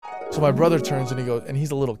So my brother turns and he goes, and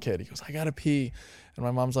he's a little kid. He goes, I gotta pee. And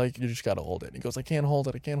my mom's like, you just gotta hold it. And he goes, I can't hold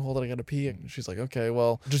it, I gotta pee. And she's like, okay,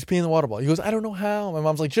 well, just pee in the water bottle. He goes, I don't know how. My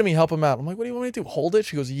mom's like, Jimmy, help him out. I'm like, what do you want me to do? Hold it?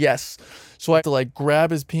 She goes, yes. So I have to like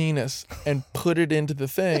grab his penis and put it into the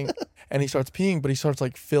thing. And he starts peeing, but he starts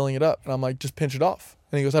like filling it up. And I'm like, just pinch it off.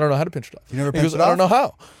 And he goes, I don't know how to pinch it off. You never pinched pinched it I off? don't know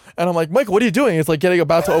how. And I'm like, Michael, what are you doing? It's like getting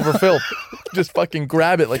about to overfill. Just fucking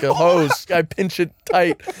grab it like a hose. I pinch it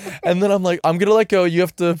tight. And then I'm like, I'm going to let go. You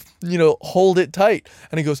have to, hold it tight.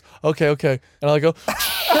 And he goes, okay. And I go,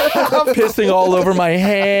 pissing all over my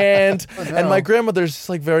hand. Oh, no. And my grandmother's this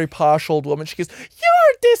like very posh old woman. She goes,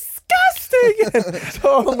 you're disgusting. And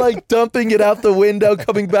so I'm like dumping it out the window,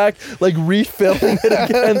 coming back, like refilling it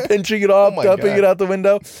again, pinching it off, dumping it out the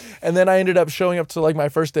window. And then I ended up showing up to like my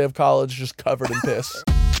first day of college just covered in piss.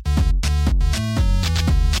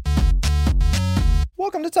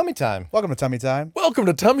 Welcome to Tummy Time. Welcome to Tummy Time. Welcome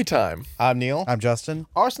to Tummy Time. I'm Neil. I'm Justin.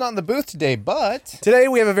 Art's not in the booth today, but... Today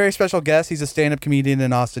we have a very special guest. He's a stand-up comedian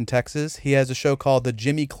in Austin, Texas. He has a show called The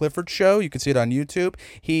Jimmy Clifford Show. You can see it on YouTube.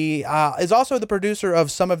 He is also the producer of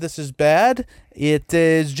Some of This Is Bad. It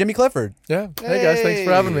is Jimmy Clifford. Yeah. Hey guys, thanks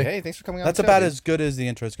for having me. Hey, thanks for coming on. That's about as good as the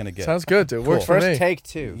intro is going to get. Sounds good, dude. Cool. Works for me. First take,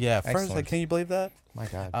 too. Yeah, first, Excellent. can you believe that? My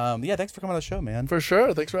God. Yeah, thanks for coming on the show, man. For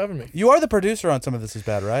sure. Thanks for having me. You are the producer on Some of This Is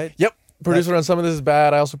Bad, right? Yep. Producer on Some of This Is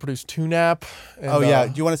Bad. I also produce Tunap. Oh, yeah.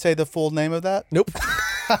 Do you want to say the full name of that? Nope.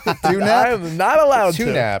 Tunap? I am not allowed to.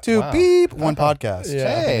 Tunap. To Wow. beep. One podcast.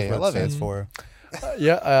 Yeah. Hey, I love stands it. for.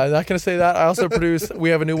 Yeah, I'm not going to say that. I also produce, we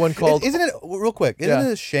have a new one called... Isn't it, real quick, isn't Yeah.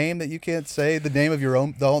 it a shame that you can't say the name of your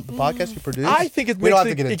own, the podcast you produce? I think we don't have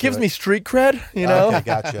to get it into gives me street cred, you know? Okay,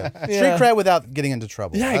 gotcha. Yeah. Street cred without getting into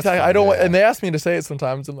trouble. Yeah, That's exactly. fine. I don't want, and they ask me to say it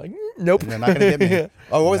sometimes. I'm like, nope. You're not going to get me.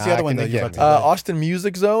 Oh, what was the Not other one gonna that you get were me. about to Austin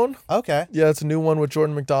Music Zone. say? Okay. Yeah, it's a new one with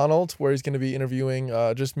Jordan McDonald where he's going to be interviewing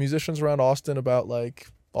just musicians around Austin about like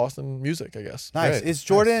Austin music, I guess. Nice. Great. Is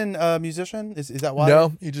Jordan a musician? Is that why?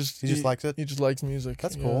 No, he just likes it? He just likes music.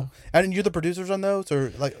 That's yeah. cool. And you're the producers on those?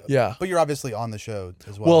 Or like? Yeah. But you're obviously on the show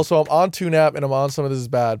as well. Well, so I'm on Tunap and I'm on Some of This Is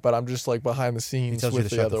Bad, but I'm just like behind the scenes tells you with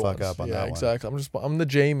to the shut other the fuck ones. up on yeah, that one. exactly. I'm the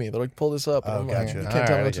Jamie. They're like, pull this up. And Oh, I'm like, gotcha. you can't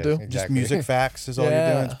tell me what to do. Just music facts is all you're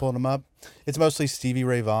Yeah. doing. Just pulling them up. It's mostly Stevie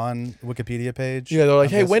Ray Vaughan Wikipedia page. Yeah, they're like,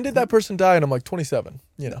 I'm hey, guessing- when did that person die? And I'm like, 27.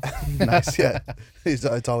 You know. Nice, yeah. It's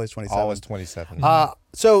always 27. Always 27.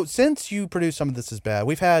 So since you produce Some of This Is Bad,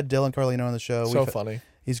 we've had Dylan Carlino on the show. So funny.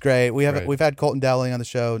 He's great. Great. We've had Colton Dowling on the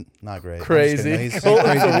show. Not great. I'm just Crazy. kidding. He's a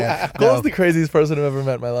crazy man. Colton's the craziest person I've ever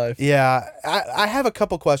met in my life. Yeah, I have a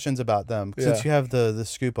couple questions about them since Yeah. you have the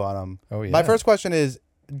scoop on them. Oh, yeah. My first question is,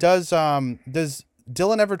 does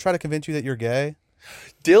Dylan ever try to convince you that you're gay?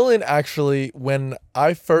 Dylan actually, when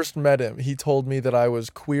I first met him, he told me that I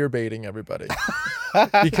was queer baiting everybody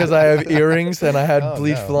because I have earrings and I had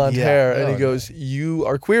bleached blonde Yeah. hair. And Oh, he goes, you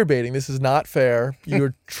are queer baiting. This is not fair.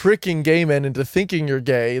 You're tricking gay men into thinking you're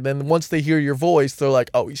gay. And then once they hear your voice, they're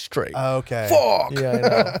like, oh, he's straight. Okay. Fuck. Yeah, I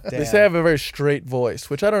know. They Damn. say I have a very straight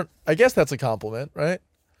voice, which I guess that's a compliment, right?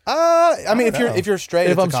 I mean, don't if you're straight,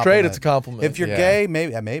 If it's I'm straight, it's a compliment. If you're Yeah. gay,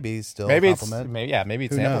 maybe still Maybe a it's compliment. maybe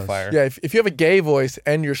it's Who an knows? amplifier. Yeah, if you have a gay voice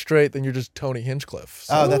and you're straight, then you're just Tony Hinchcliffe.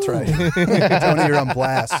 So. Oh, that's right. Tony, you're on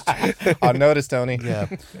blast. I'll notice, Tony. Yeah.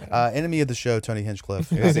 Enemy of the show, Tony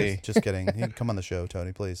Hinchcliffe. Is he? Just kidding. He'd come on the show,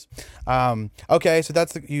 Tony, please. Okay, so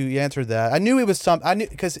that's you answered that. I knew it was I knew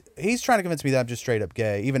because he's trying to convince me that I'm just straight up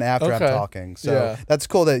gay, even after I'm Okay. talking. So Yeah. that's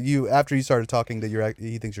cool that after you started talking that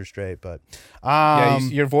he thinks you're straight. But Yeah,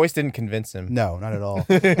 your voice didn't convince him. no, not at all.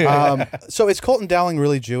 So is Colton Dowling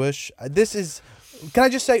really Jewish? Can I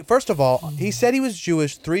just say, first of all, he said he was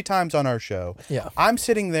Jewish 3 times on our show. Yeah. I'm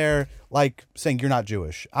sitting there like saying you're not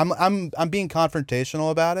Jewish. I'm being confrontational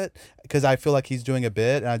about it because I feel like he's doing a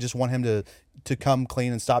bit and I just want him to come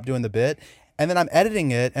clean and stop doing the bit. And then I'm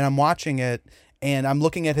editing it and I'm watching it and I'm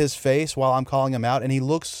looking at his face while I'm calling him out and he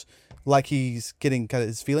looks like he's getting kind of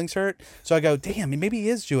his feelings hurt. So I go, damn, maybe he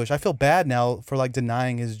is Jewish. I feel bad now for like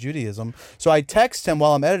denying his Judaism. So I text him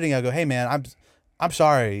while I'm editing. I go, hey man, I'm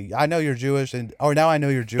sorry. I know you're Jewish now I know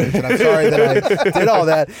you're Jewish and I'm sorry that I did all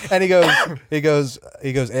that. And he goes,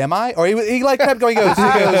 am I? Or he like kept going, he goes,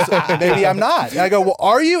 maybe I'm not. And I go, well,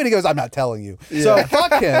 are you? And he goes, I'm not telling you. So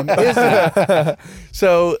fuck him. Isn't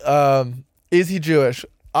So, is he Jewish?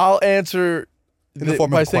 I'll answer in the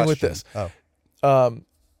form of by a saying with question. this. Oh,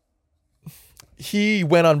 He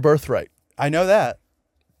went on birthright. I know that.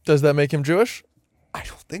 Does that make him Jewish? I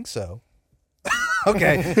don't think so.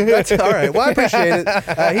 Okay, that's all right. Well, I appreciate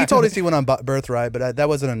it. He told us he went on birthright, but that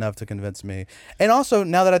wasn't enough to convince me. And also,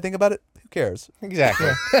 now that I think about it, who cares? Exactly.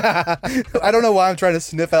 I don't know why I'm trying to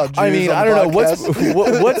sniff out Jews. I mean, on I the don't know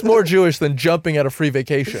podcast. what's more Jewish than jumping at a free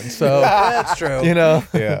vacation. So That's true. you know,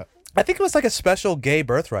 Yeah. I think it was like a special gay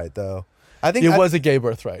birthright, though. I think It was a gay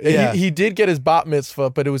birthright. Yeah. He did get his bat mitzvah,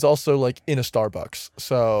 but it was also like in a Starbucks.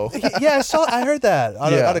 So Yeah, I heard that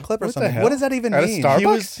on Yeah. a clip or What the something. hell? What does that even At a mean?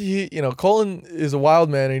 Starbucks? Colin is a wild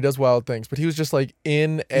man and he does wild things, but he was just like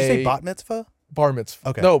in Did you say bat mitzvah? bar mitzvah.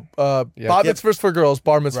 Okay. No, Yeah. bat mitzvahs for girls,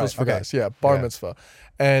 bar mitzvahs Right, for okay. guys. Yeah, bar Yeah. mitzvah.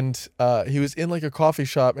 And he was in like a coffee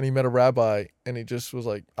shop and he met a rabbi and he just was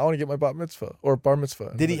like, I want to get my bat mitzvah or bar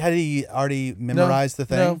mitzvah. Had he already memorized the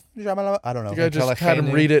thing? I don't know. The guy just had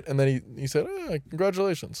him read it and then he said,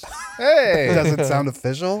 congratulations. Hey. Doesn't sound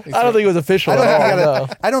official. I don't think it was official I don't at think he all. had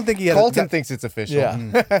No. I don't think he had. Colton thinks it's official.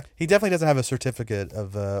 Yeah. He definitely doesn't have a certificate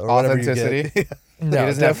of or whatever you Authenticity. get. No, he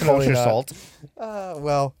doesn't have definitely kosher not. salt.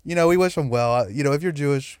 Well, we wish him well. If you're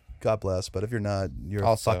Jewish, God bless. But if you're not, you're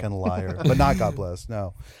Also. a fucking liar. But not God bless.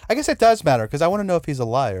 No. I guess it does matter because I want to know if he's a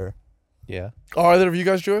liar. Yeah. Are either of you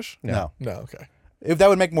guys Jewish? No. No, okay. If that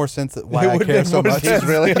would make more sense why It I would care make so more much. sense.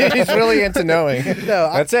 He's really into knowing.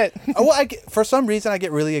 No, That's it. Well, for some reason I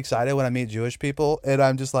get really excited when I meet Jewish people, and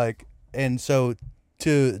I'm just like, and so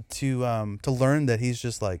to learn that he's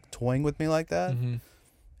just like toying with me like that. Mm-hmm.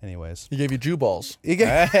 Anyways, He gave you Jew balls. You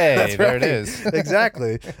get- Hey, That's there right. it is.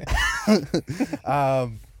 Exactly.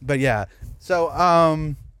 But yeah, so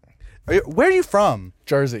where are you from?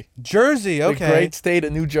 Jersey. Jersey. The Okay. great state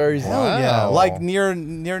of New Jersey. Hell yeah, Wow. like near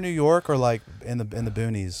New York or like in the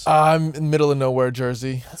boonies. I'm in the middle of nowhere,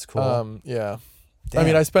 Jersey. That's cool. Yeah. Damn. I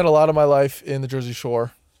mean, I spent a lot of my life in the Jersey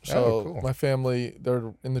Shore. So Oh, cool. my family, they're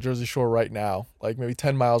in the Jersey Shore right now, like maybe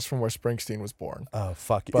 10 miles from where Springsteen was born. Oh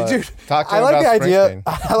fuck you, But- dude! Talk to I him like the about idea.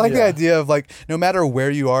 Springsteen. I like the Yeah. idea of like no matter where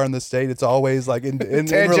you are in the state, it's always like in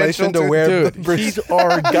relation to to- where Dude, he's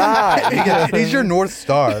our guy. he's your north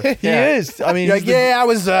star. He is. I mean, You're like,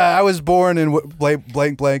 he's the- I was born in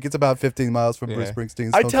blank. It's about 15 miles from Bruce Yeah.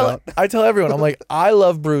 Springsteen's I hometown. tell everyone, I'm like, I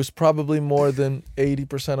love Bruce probably more than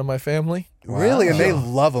 80% of my family. Really, and they Wow.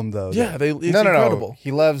 love him though. Yeah, it's No. incredible. He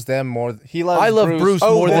loves them more. He loves. I love Bruce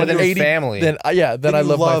Oh, more more than than your 80 family. Then Then I you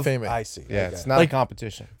love my family. I see. Yeah, Okay. it's not Like- a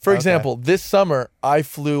competition. For Okay. example, this summer I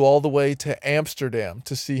flew all the way to Amsterdam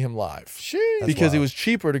to see him live Sheesh. because it wild. was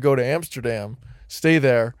cheaper to go to Amsterdam, stay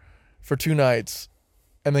there for 2 nights,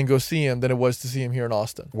 and then go see him than it was to see him here in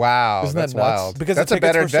Austin. Wow, Isn't that that's nuts? wild. Because the that's a tickets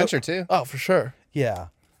better were so- adventure too. Oh, for sure. Yeah.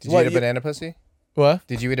 Did What, you eat a banana pussy? What?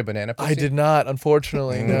 Did you eat a banana pussy? I did not,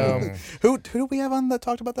 unfortunately. No. Mm. Who do we have on that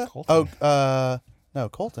talked about that? Colton. No,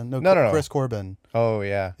 Colton. No, No. Chris Corbin. Oh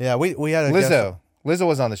yeah, Yeah, we had a guest- Lizzo. Lizzo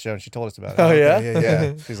was on the show and she told us about it. Oh yeah. yeah,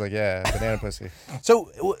 Yeah, she's like, yeah, banana pussy.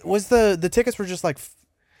 So was the tickets were just like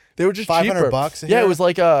They were just $500 cheaper. bucks Yeah, here? it was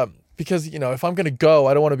like because if I'm gonna go,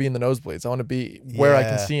 I don't want to be in the nosebleeds. I want to be where I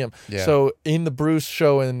can Yeah. see him. Yeah. So in the Bruce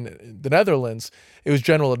show in the Netherlands, it was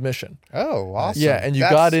general admission. Oh, awesome. Yeah, and you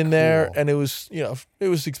That's got in there, cool. and it was it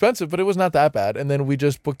was expensive, but it was not that bad. And then we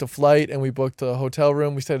just booked a flight, and we booked a hotel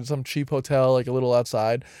room. We stayed at some cheap hotel, like a little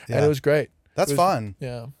outside, and Yeah. it was great. that's It was- fun.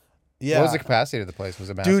 Yeah, Yeah. What was the capacity of the place? Was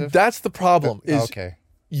it massive? dude, that's the problem. Is okay.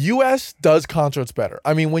 U.S. does concerts better.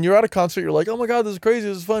 I mean, when you're at a concert, you're like, oh my God, this is crazy,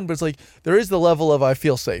 this is fun. But it's like, there is the level of I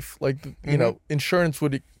feel safe. Like, insurance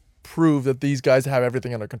would prove that these guys have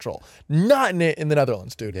everything under control. Not in the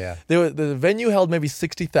Netherlands, dude. Yeah. The venue held maybe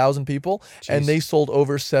 60,000 people, and Jeez. they sold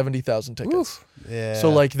over 70,000 tickets. Yeah. So,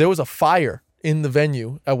 like, there was a fire in the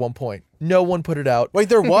venue at one point. No one put it out. wait,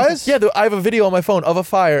 there was? Yeah, I have a video on my phone of a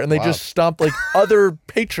fire, and they Wow. just stomped, like, other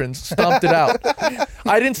patrons stomped it out.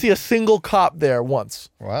 I didn't see a single cop there once.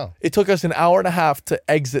 Wow. It took us an hour and a half to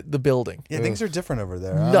exit the building. Yeah, things are different over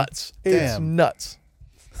there. Huh? Nuts. It's Damn. nuts.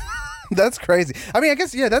 That's crazy. I mean, I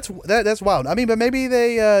guess that's wild. I mean, but maybe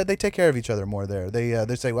they take care of each other more there.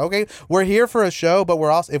 They say, well, okay, we're here for a show, but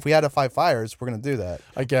we're also if we had to fight fires, we're gonna do that.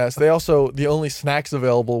 I guess. They also, the only snacks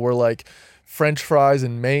available were like French fries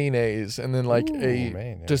and mayonnaise, and then like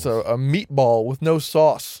mayonnaise. just a meatball with no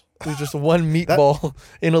sauce. It was just one meatball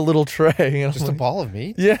in a little tray. And I'm Just a like, ball of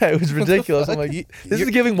meat? yeah, it was ridiculous. I'm like, this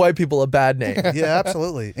is giving white people a bad name. Yeah,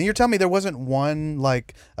 absolutely. And you're telling me there wasn't one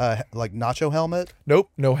like nacho helmet?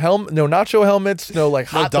 Nope, no nacho helmets, no like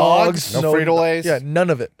hot dogs? dogs, No Frito-Lays? Yeah,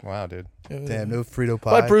 none of it. Wow, dude. Damn, no Frito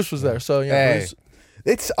pie. But Bruce was there, so Hey. Bruce.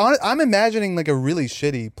 It's I'm imagining like a really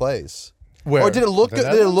shitty place. Where? Or did it look The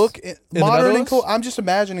good? Did it look the modern and Netherlands? cool? I'm just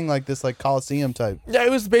imagining like this like Coliseum type. Yeah,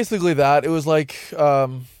 it was basically that. It was like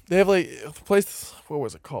they have like a place. What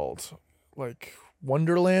was it called? Like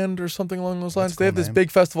Wonderland or something along those lines. That's a They have cool this name. big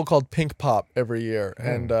festival called Pink Pop every year,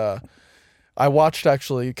 and I watched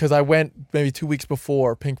actually because I went maybe 2 weeks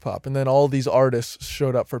before Pink Pop, and then all these artists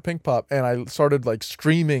showed up for Pink Pop, and I started like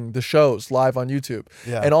streaming the shows live on YouTube,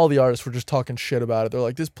 Yeah. and all the artists were just talking shit about it. They're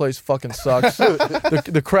like, "This place fucking sucks."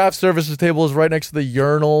 the craft services table is right next to the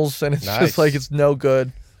urinals, and it's Nice. just like it's no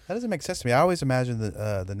good. That doesn't make sense to me. I always imagine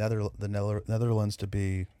the Netherlands to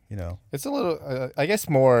be, It's a little, I guess,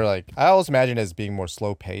 more like I always imagine it as being more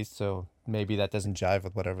slow paced. So maybe that doesn't jive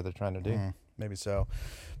with whatever they're trying to do. maybe so.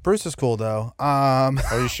 Bruce is cool though. Are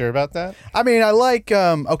you sure about that? I mean, I like.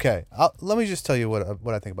 Okay, let me just tell you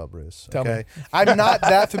what I think about Bruce. Tell Okay, me. I'm not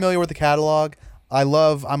that familiar with the catalog.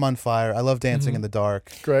 I'm on fire. I love dancing in the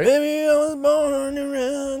dark. Great. Baby, I was born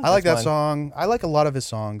around. I like that That's mine. song. I like a lot of his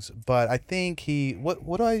songs, but I think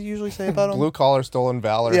what do I usually say about him? Blue collar stolen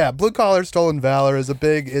valor. Yeah, blue collar stolen valor is a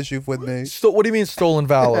big issue with me. So what do you mean stolen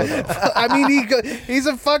valor? though? I mean, he's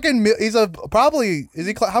a fucking probably is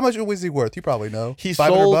he how much was he worth? You probably know. He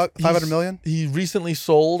 500 million. He recently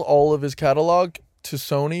sold all of his catalog to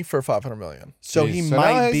Sony for $500 million. So Jeez, he so now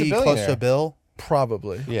might he's a be close to billionaire. a bill.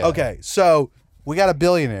 Probably. Yeah. Okay, so we got a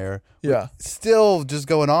billionaire. Yeah. Still just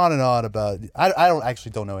going on and on about. I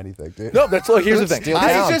don't know anything, dude. No, that's here's the thing. Steal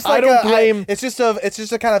I town. just I like don't blame. it's just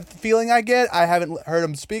a kind of feeling I get. I haven't heard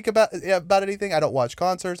him speak about anything. I don't watch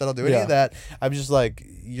concerts. I don't do any Yeah. of that. I'm just like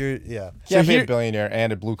yeah. Yeah, So be here- a billionaire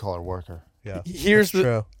and a blue collar worker. Yeah. Here's That's the.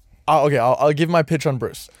 true. Okay, I'll give my pitch on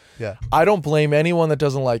Bruce. Yeah. I don't blame anyone that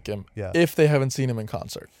doesn't like him Yeah. if they haven't seen him in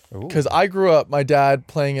concert. Ooh. Because I grew up, my dad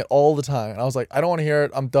playing it all the time, and I was like, I don't want to hear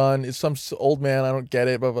it. I'm done. It's some old man. I don't get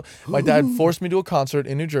it. Blah, blah. My dad forced me to a concert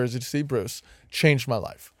in New Jersey to see Bruce. Changed my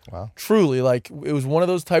life. Wow. Truly, like it was one of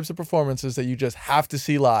those types of performances that you just have to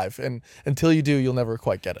see live, and until you do, you'll never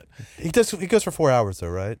quite get it. He goes for 4 hours though,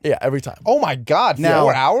 right? Yeah, every time. Oh my God! Now,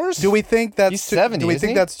 4 hours? Do we think that's He's too, 70, Do we isn't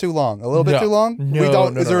think he? that's too long? A little bit No. too long? No, We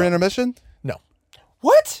don't. no, Is there no, an no. intermission? No,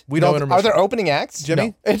 What? We No don't. intermission. Are there opening acts?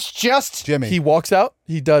 Jimmy. No. It's just Jimmy. he walks out,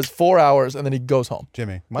 he does 4 hours, and then he goes home.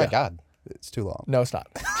 Jimmy. My Yeah. God. It's too long. No, it's not.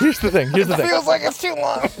 Here's the thing. Here's the thing. Feels like it's too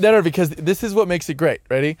long. No, because this is what makes it great.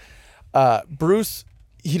 Ready? Bruce,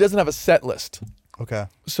 he doesn't have a set list. Okay.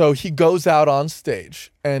 So he goes out on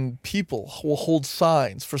stage and people will hold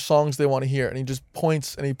signs for songs they want to hear and he just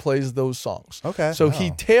points and he plays those songs. Okay. So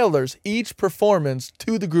he tailors each performance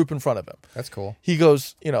to the group in front of him. That's cool. He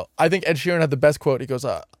goes, I think Ed Sheeran had the best quote. He goes,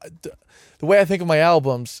 the way I think of my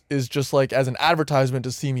albums is just like as an advertisement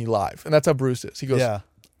to see me live. And that's how Bruce is. He goes, Yeah.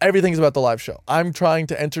 everything's about the live show. I'm trying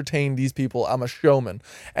to entertain these people. I'm a showman.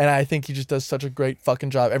 And I think he just does such a great fucking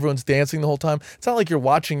job. Everyone's dancing the whole time. It's not like you're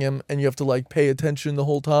watching him and you have to like pay attention the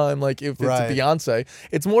whole time. Like if it's Right. a Beyonce,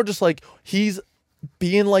 it's more just like he's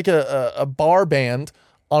being like a bar band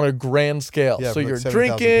on a grand scale. Yeah, so like you're 7,000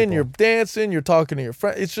 drinking, people. you're dancing, you're talking to your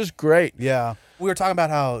friend. It's just great. Yeah. We were talking about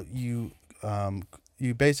how you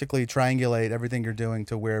basically triangulate everything you're doing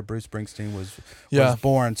to where Bruce Springsteen was Yeah.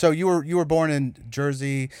 born. So you were born in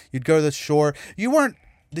Jersey. You'd go to the shore.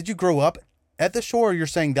 Did you grow up at the shore? Or you're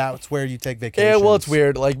saying that's where you take vacations? Yeah, well, it's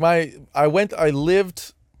weird. Like I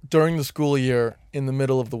lived during the school year in the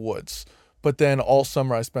middle of the woods, but then all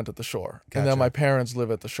summer I spent at the shore. And Gotcha. then my parents live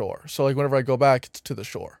at the shore. So like whenever I go back, it's to the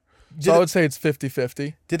shore. Did So I it- would say it's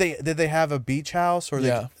 50-50. Did they have a beach house or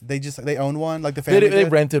Yeah. they owned one like the They, family? they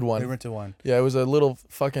did? rented one. They rented one. Yeah, it was a little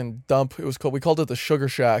fucking dump. We called it the Sugar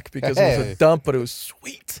Shack because it was Hey. a dump, but it was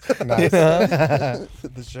sweet. Nice.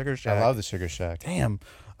 The Sugar Shack. I love the Sugar Shack. Damn.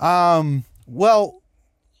 Well,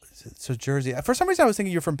 so Jersey. For some reason, I was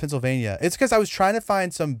thinking you're from Pennsylvania. It's because I was trying to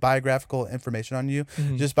find some biographical information on you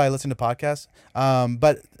just by listening to podcasts.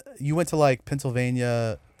 But you went to like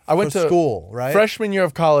Pennsylvania. I went for to school, right? Freshman year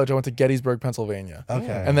of college, I went to Gettysburg, Pennsylvania.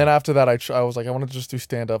 Okay. And then after that, I was like, I want to just do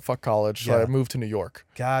stand up. Fuck college. So Yeah. I moved to New York.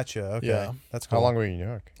 Gotcha. Okay. Yeah. That's cool. How long were you in New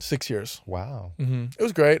York? 6 years. Wow. It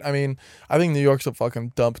was great. I mean, I think New York's a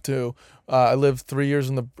fucking dump too. I lived 3 years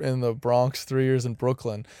in the Bronx, 3 years in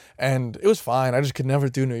Brooklyn, and it was fine. I just could never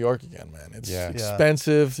do New York again, man. It's Yeah.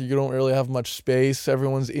 expensive. You don't really have much space.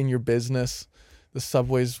 Everyone's in your business. The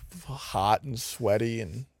subway's hot and sweaty,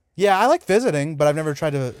 and Yeah, I like visiting, but I've never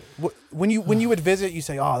tried to. When you would visit, you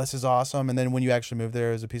say, "Oh, this is awesome," and then when you actually move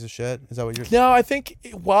there, it's a piece of shit. Is that what you're? no, I think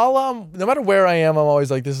while no matter where I am, I'm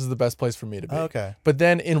always like, this is the best place for me to be. Okay. But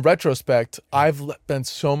then in retrospect, I've been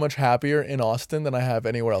so much happier in Austin than I have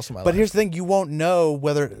anywhere else in my life. But here's the thing: you won't know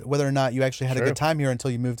whether or not you actually had a Sure. good time here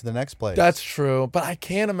until you move to the next place. That's true. But I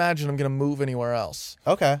can't imagine I'm gonna move anywhere else.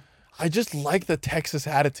 okay. I just like the Texas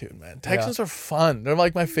attitude, man. Texans are fun. They're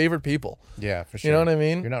like my favorite people. Yeah, for sure. You know what I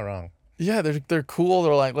mean? You're not wrong. Yeah, they're cool.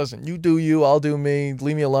 They're like, listen, you do you, I'll do me.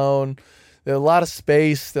 Leave me alone. They have a lot of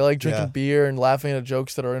space. They like drinking Yeah. beer and laughing at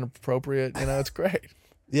jokes that are inappropriate. It's great.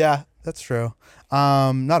 Yeah, that's true.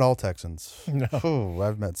 Not all Texans. No. Oh,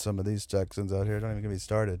 I've met some of these Texans out here. Don't even get me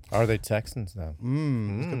started. Are they Texans now?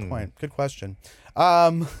 Good point. Good question.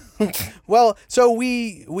 Well, so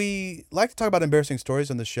we like to talk about embarrassing stories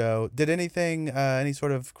on the show. Did anything, any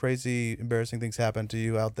sort of crazy embarrassing things happen to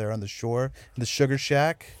you out there on the shore, in the Sugar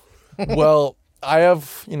Shack? Well, I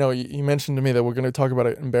have, you mentioned to me that we're going to talk about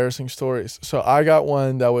embarrassing stories. So I got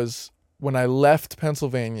one that was when I left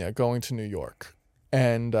Pennsylvania going to New York.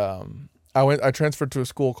 And I transferred to a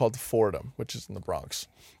school called Fordham, which is in the Bronx.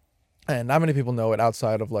 And not many people know it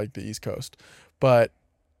outside of like the East Coast. But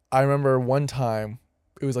I remember one time,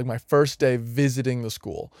 it was like my first day visiting the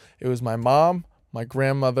school. It was my mom, my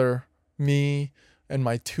grandmother, me, and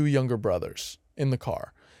my 2 younger brothers in the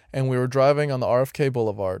car. And we were driving on the RFK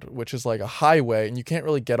Boulevard, which is like a highway, and you can't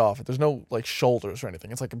really get off it. There's no like shoulders or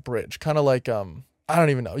anything. It's like a bridge, kind of like I don't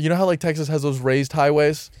even know. You know how like Texas has those raised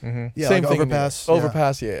highways? Mm-hmm. Yeah, same like thing. overpass.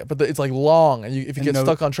 Overpass, yeah. But it's like long, and if you get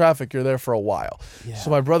stuck on traffic, you're there for a while. Yeah. So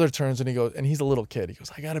my brother turns and he goes, and he's a little kid. He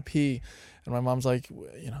goes, "I gotta pee," and my mom's like,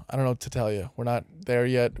 "I don't know what to tell you. We're not there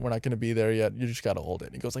yet. We're not gonna be there yet. You just gotta hold it."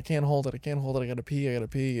 And he goes, "I can't hold it. I can't hold it. I gotta pee. I gotta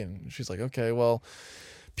pee." And she's like, "Okay, well,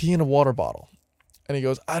 pee in a water bottle." And he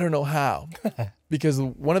goes, "I don't know how." Because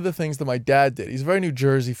one of the things that my dad did, he's a very New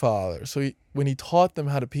Jersey father. So when he taught them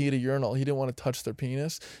how to pee at a urinal, he didn't want to touch their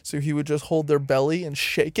penis. So he would just hold their belly and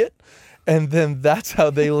shake it. And then that's how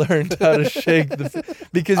they learned how to shake because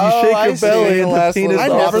you shake your belly and the penis. I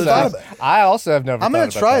never thought of that. I also have never. I'm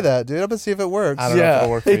gonna try that, dude. I'm gonna see if it works. I don't know if it'll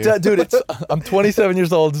work for you. Dude, I'm 27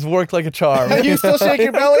 years old. It's worked like a charm. You still shake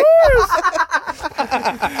your belly?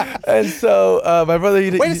 And so my brother.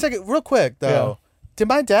 Wait a second, real quick though. Yeah. Did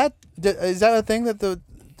my dad? Is that a thing that do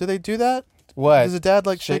they do that? What? Does a dad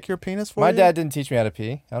like shake your penis for you? My dad didn't teach me how to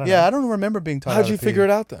pee. I don't know. Yeah, I don't remember being taught. How'd you figure it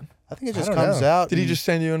out then? I think it just don't comes know. out. Did he just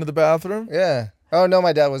send you into the bathroom? Yeah. Oh no,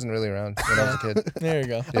 my dad wasn't really around when I was a kid. There you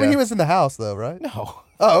go. I mean, he was in the house though, right? No.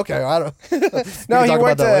 Oh, okay. I don't. No, he talk about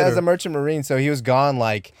worked that later. as a merchant marine, so he was gone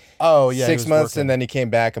like Oh yeah, 6 months, and then he came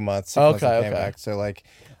back a month. 6 months and came back. So like,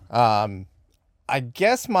 I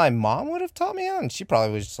guess my mom would have taught me how, and she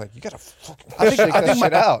probably was just like, "You gotta fucking shake that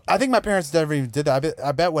shit out." I think my parents never even did that.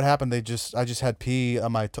 I bet what happened. I just had pee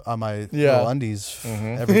on my little undies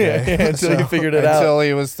every day Until you figured it out. Until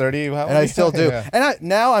he was 30. And I still do. Yeah. And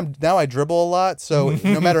now I dribble a lot, so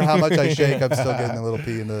no matter how much I shake, I'm still getting a little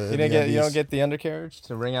pee in the. You don't get the undercarriage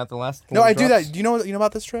to wring out the last. No, I do drops? that. Do you know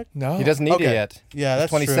about this trick? No. He doesn't need it yet. Yeah, that's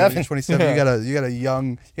 27. True. He's 27. You got a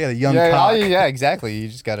young Yeah, cock. yeah, exactly. You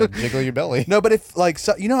just gotta jiggle your belly. No, but if like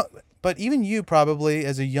but even you probably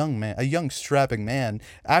as a young man, a young strapping man,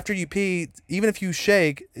 after you pee, even if you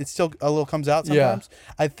shake, it still a little comes out sometimes.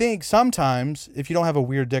 Yeah. I think sometimes if you don't have a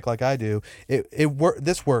weird dick like I do,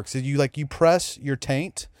 this works. You press your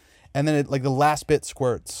taint, and then like the last bit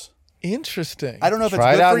squirts. Interesting. I don't know if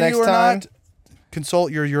Try it's it good out for next you or time. not.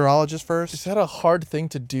 Consult your urologist first. Is that a hard thing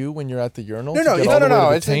to do when you're at the urinal? No.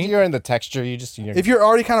 It's like you're in the texture. If you're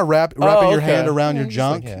already kind of wrapping your hand around your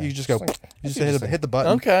junk, you just go. You just hit the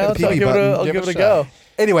button. Okay, I'll give it a go.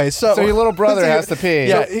 Anyway, so your little brother has to pee.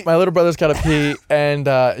 Yeah, my little brother's got to pee, and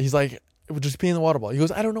he's like, "Just pee in the water bottle." He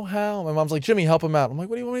goes, "I don't know how." My mom's like, "Jimmy, help him out." I'm like,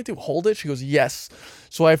 "What do you want me to do? Hold it?" She goes, "Yes."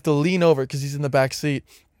 So I have to lean over because he's in the back seat,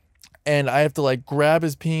 and I have to like grab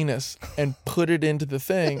his penis and put it into the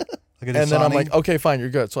thing. And then I'm like, "Okay, fine, you're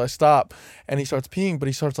good." So I stop, and he starts peeing, but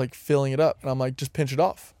he starts like filling it up, and I'm like, "Just pinch it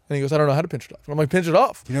off." And he goes, "I don't know how to pinch it off." And I'm like, "Pinch it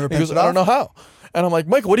off." You never He pinch goes, it "I off? don't know how." And I'm like,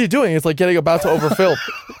 "Michael, what are you doing?" It's like getting about to overfill,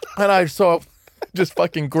 and I just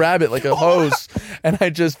fucking grab it like a hose, and I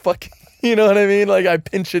just fucking. You know what I mean? Like I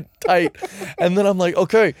pinch it tight, and then I'm like,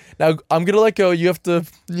 "Okay, now I'm gonna let go. You have to,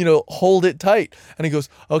 hold it tight." And he goes,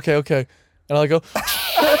 "Okay." And I go,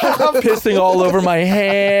 I'm pissing all over my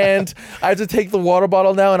hand. I have to take the water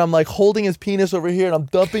bottle now, and I'm like holding his penis over here, and I'm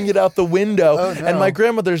dumping it out the window. Oh, no. And my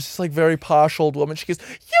grandmother's just like very posh old woman. She goes,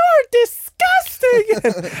 "You're disgusting."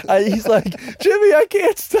 And he's like, "Jimmy, I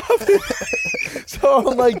can't stop it." So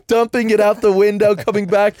I'm like dumping it out the window, coming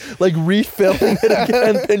back, like refilling it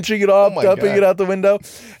again, pinching it off, dumping it out the window.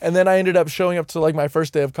 And then I ended up showing up to like my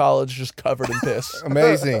first day of college just covered in piss.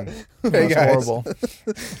 Amazing. It was horrible.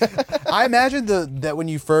 I imagine that when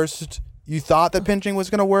you thought that pinching was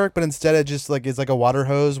gonna work, but instead it just like it's like a water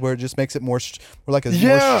hose where it just makes it more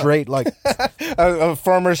more straight, like a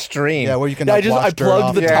firmer stream. Yeah, where you can. Yeah, Like, I wash dirt plugged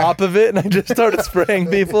off. the top of it and I just started spraying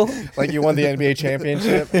people. Like you won the NBA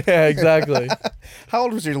championship. Yeah, exactly. How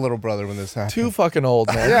old was your little brother when this happened? Too fucking old,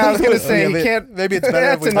 man. Yeah, I was gonna say Yeah, he can't. maybe it's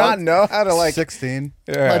better if we to not know how to like 16.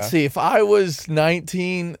 Yeah. Let's see. If I was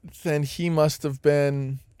 19, then he must have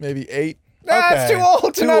been maybe 8. That's too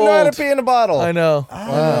old to Too not know how to old. pee in a bottle. I know.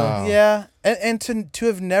 Wow. Yeah, and to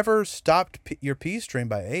have never stopped your pee stream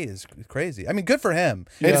by 8 is crazy. I mean, good for him.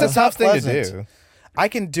 It's It's a tough thing to pleasant. do. I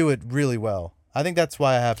can do it really well. I think that's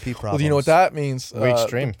why I have pee problems. Well, do you know what that means? Wait,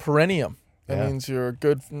 stream. Perineum. That Yeah. means you're a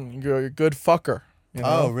good fucker. You know?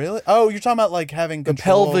 Oh, really? Oh, you're talking about like having The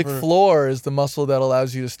control pelvic over... floor is the muscle that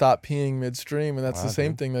allows you to stop peeing midstream, and that's Wow, the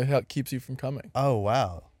same dude. thing that keeps you from coming. Oh,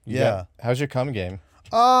 wow. Yeah. Yeah. How's your cum game?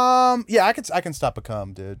 Yeah, I can stop a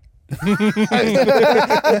cum, dude.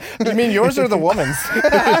 You mean yours or the woman's?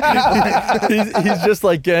 he's just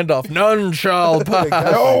like Gandalf. None shall pass.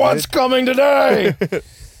 No one's coming today.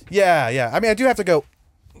 Yeah. I mean, I do have to go.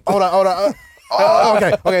 Hold on.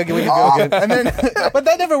 Okay, we can go again. And then, but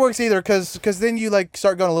that never works either, because then you like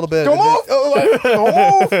start going a little bit. Don't move.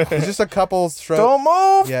 Don't move. It's just a couple strokes. Don't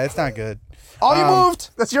move. Yeah, it's not good. Oh, you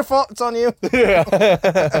moved. That's your fault. It's on you.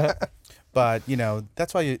 But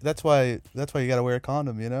that's why you gotta wear a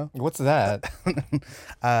condom. What's that?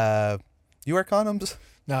 You wear condoms?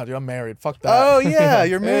 No, dude, I'm married. Fuck that. Oh yeah,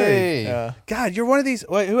 you're married. Hey. Yeah. God, you're one of these.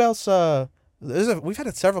 Wait, who else? We've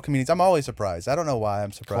had several comedians. I'm always surprised. I don't know why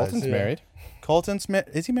I'm surprised. Colton's married. Colton's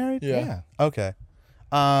is he married? Yeah. Okay.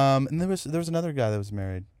 And there was another guy that was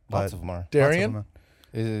married. Lots but of them are. Darian?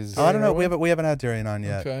 Is I don't know. We haven't had Darian on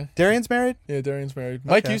yet. Okay. Darian's married? Yeah, Darian's married.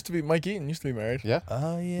 Mike Okay. Eaton used to be married. Yeah.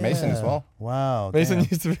 Oh yeah. Mason as well. Wow. Mason damn.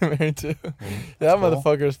 used to be married too. That cool.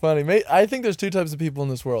 motherfucker is funny. I think there's two types of people in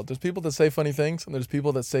this world. There's people that say funny things, and there's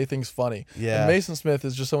people that say things funny. Yeah. And Mason Smith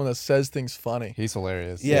is just someone that says things funny. He's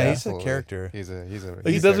hilarious. Yeah, he's a absolutely. character. He's a. Like,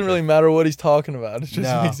 it doesn't really matter what he's talking about. It just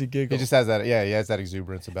No. makes you giggle. He just has that. Yeah, he has that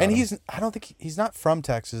exuberance about And him. I don't think he's not from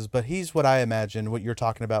Texas, but he's what I imagine what you're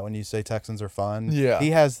talking about when you say Texans are fun. Yeah. He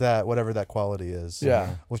has that, whatever that quality is.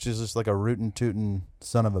 Yeah. Which is just like a rootin' tootin'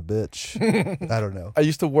 son of a bitch. I don't know. I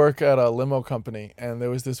used to work at a limo company, and there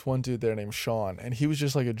was this one dude there named Sean, and he was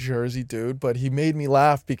just like a Jersey dude, but he made me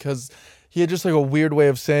laugh because he had just like a weird way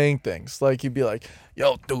of saying things. Like he'd be like,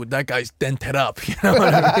 "Yo, dude, that guy's dented up." You know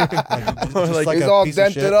what I mean? Or Just like, He's a all piece of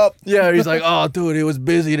dented shit. up. yeah, he's like, "Oh, dude, he was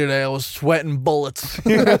busy today. I was sweating bullets."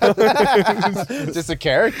 Just a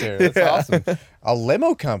character. That's awesome. A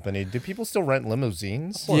limo company. Do people still rent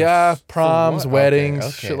limousines? Yeah, proms, For what? weddings,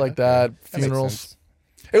 Okay, shit like that, makes funerals. sense.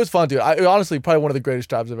 It was fun, dude. Honestly, probably one of the greatest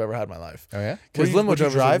jobs I've ever had in my life. Oh yeah. Because limo would you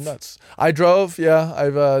drivers are drive? nuts. I drove, yeah.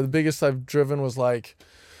 I've the biggest I've driven was like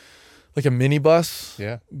a minibus.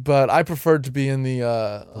 Yeah. But I preferred to be in the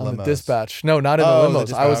on the limos. dispatch. No, not in Oh, the the limos. I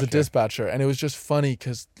dispatch, was a okay. dispatcher, and it was just funny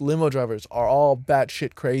because limo drivers are all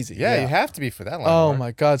batshit crazy. Yeah, you have to be for that line. Oh of work.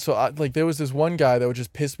 my god! So there was this one guy that would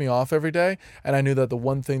just piss me off every day, and I knew that the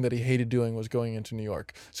one thing that he hated doing was going into New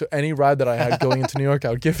York. So any ride that I had going into New York, I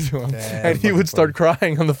would give to him, Damn, and he would start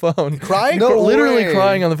crying on the phone. Crying? No, literally way.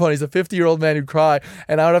 crying on the phone. He's a 50-year-old man who'd cry,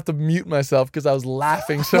 and I would have to mute myself because I was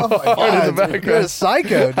laughing so hard in the God, you're a background.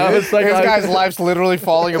 psycho, dude. I was like, This guy's life's literally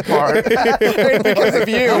falling apart because of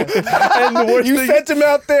you. and the worst You thing, sent him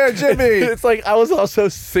out there, Jimmy. it's like I was also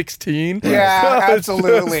 16. Yeah, So it's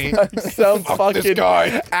absolutely. just like some fucking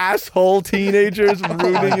guy. asshole teenagers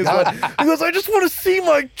ruining his life. He goes, I just want to see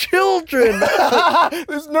my children.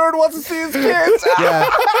 This nerd wants to see his kids. Yeah.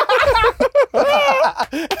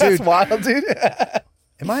 That's wild, dude.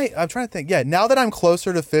 I'm trying to think. Yeah, now that I'm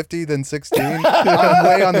closer to 50 than 16, I'm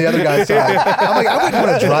way on the other guy's side. I'm like, I wouldn't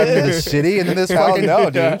want to drive through the city and then this Hell fucking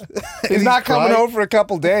no, dude. He's not coming crying. home for a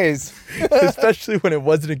couple days. Especially when it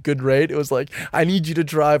wasn't a good rate. It was like, I need you to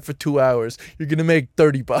drive for 2 hours. You're going to make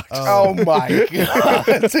 $30. Oh my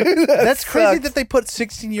god, dude. That's crazy that they put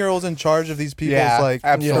 16-year-olds in charge of these people's Yeah, like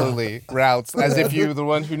absolutely. Routes, as if you're the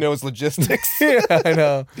one who knows logistics. Yeah, I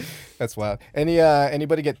know. That's wild.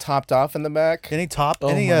 Anybody get topped off in the back? Any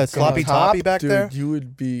Oh my God. sloppy toppy back Dude, there? you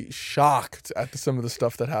would be shocked at some of the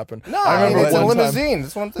stuff that happened. No, I remember it's a one time. limousine.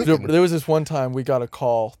 That's what I'm thinking. There was this one time we got a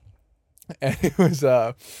call, and it was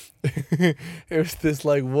it was this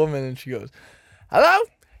like woman, and she goes, "Hello,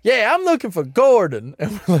 yeah, I'm looking for Gordon,"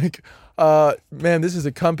 and we're like, "Man, this is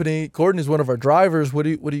a company. Gordon is one of our drivers. What do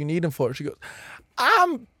you need him for?" She goes,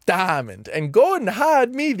 "I'm Diamond, and Gordon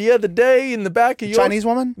hired me the other day in the back of your Chinese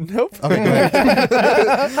woman? Nope. Okay, go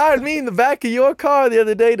ahead. Hired me in the back of your car the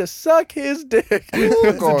other day to suck his dick. There's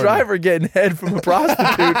a Gordon. driver getting head from a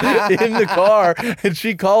prostitute in the car, and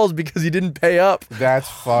she calls because he didn't pay up. That's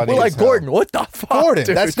funny. We're like, as hell. Gordon, what the fuck? Gordon,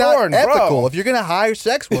 dude? that's not Gordon, bro. ethical. If you're gonna hire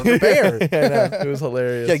sex worker, pay her. I know. It was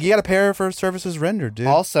hilarious. Yeah, you gotta pay her for services rendered, dude.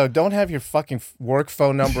 Also, don't have your fucking work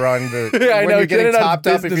phone number on the I when know, you're get it getting on topped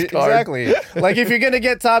up. business You, card. exactly. Like if you're gonna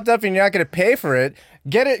get topped up and you're not gonna pay for it,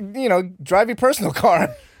 get it. Drive your personal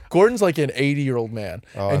car. Gordon's like an 80-year-old man,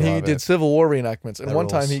 Oh, I and he love did it. Civil War reenactments. And That one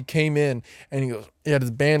time rules. he came in, and he goes, he had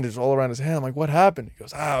his bandage all around his hand. I'm like, what happened? He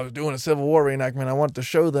goes, I was doing a Civil War reenactment. I wanted to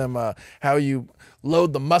show them how you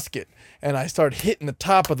load the musket. And I started hitting the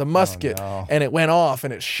top of the musket, no. and it went off,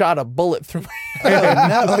 and it shot a bullet through my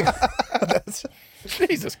Oh, no. Like,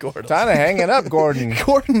 Jesus, Gordon. Time to hang it up, Gordon.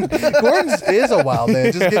 Gordon's is a wild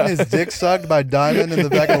man. Just getting his dick sucked by Diamond in the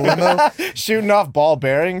back of the limo. Shooting off ball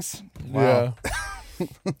bearings. Wow. Yeah.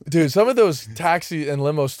 Dude, some of those taxi and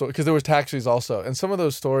limo stories, because there was taxis also, and some of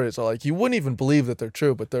those stories are like, you wouldn't even believe that they're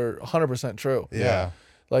true, but they're 100% true. Yeah.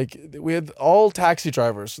 Like, we had all taxi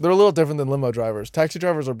drivers. They're a little different than limo drivers. Taxi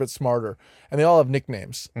drivers are a bit smarter, and they all have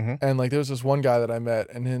nicknames. And, like, there was this one guy that I met,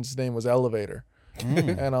 and his name was Elevator.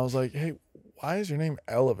 And I was like, hey, why is your name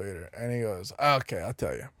Elevator? And he goes, okay, I'll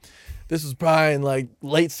tell you. This was probably in, like,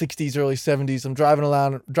 late 60s, early 70s. I'm driving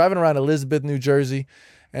around Elizabeth, New Jersey,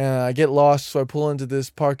 and I get lost, so I pull into this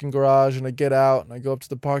parking garage, and I get out, and I go up to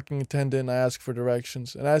the parking attendant, and I ask for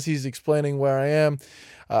directions. And as he's explaining where I am,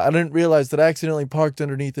 I didn't realize that I accidentally parked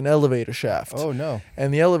underneath an elevator shaft. Oh, no.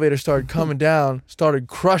 And the elevator started coming down, started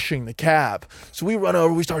crushing the cab. So we run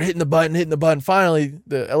over, we start hitting the button. Finally,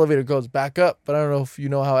 the elevator goes back up. But I don't know if you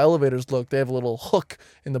know how elevators look. They have a little hook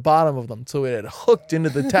in the bottom of them. So it had hooked into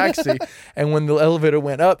the taxi. And when the elevator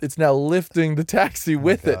went up, it's now lifting the taxi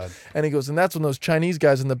with it. And he goes, and that's when those Chinese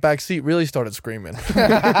guys in the back seat really started screaming. So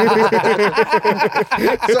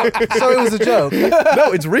it was a joke.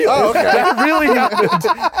 No, it's real. Oh, okay. That really happened.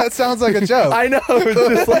 That sounds like a joke. I know. It's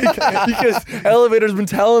just like, because Elevator's been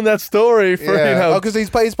telling that story for, because he's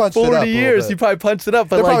punched 40 it up years. He probably punched it up.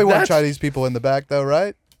 But there like, probably weren't Chinese people in the back, though,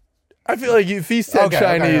 right? I feel like if he said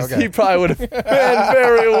Chinese, okay. he probably would have been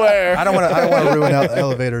very aware. I don't want to ruin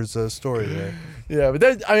Elevator's story there. Yeah,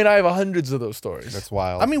 but I have hundreds of those stories. That's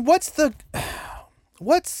wild. I mean, what's the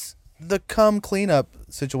cum cleanup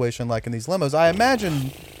situation like in these limos? I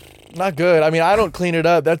imagine not good. I mean, I don't clean it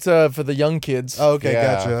up. That's for the young kids. Oh, okay,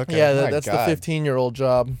 Yeah. gotcha. Okay. Yeah, My that's God. the 15-year-old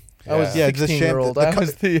job. I was Yeah. 16-year-old. The I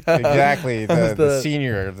was the exactly. I was The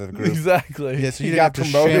senior of the group. Exactly. Yeah, so you He got got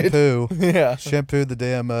to promoted. Yeah. shampoo the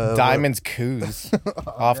damn Diamond's coos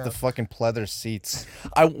off the fucking pleather seats.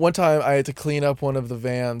 One time I had to clean up one of the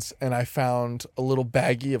vans, and I found a little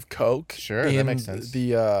baggie of Coke. Sure, that in makes sense.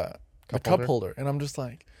 The cup holder, and I'm just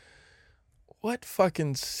like, what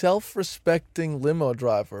fucking self-respecting limo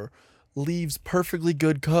driver leaves perfectly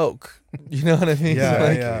good Coke? You know what I mean? Yeah,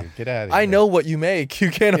 Like, yeah. Get out of here. I know what you make.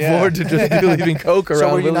 You can't Yeah. afford to just be leaving Coke around.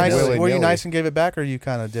 So were you nice? willy-nilly. Were you nice and gave it back, or you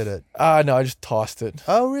kind of did it? No, I just tossed it.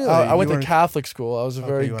 Oh, really? I went You to weren't- Catholic school. I was a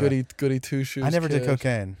very you went- goody two shoes. I never did kid.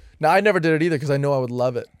 cocaine. No, I never did it either because I know I would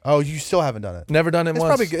love it. Oh, you still haven't done it? Never done it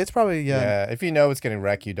once. It's probably yeah. Yeah, if you know it's getting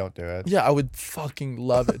wrecked, you don't do it. Yeah, I would fucking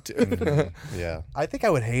love it, dude. Yeah. I think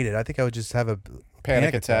I would hate it. I think I would just have a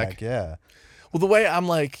Panic attack. Yeah. Well, the way I'm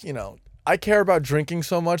like, I care about drinking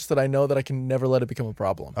so much that I know that I can never let it become a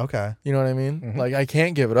problem. Okay. You know what I mean? Like, I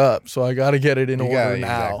can't give it up, so I got to get it in order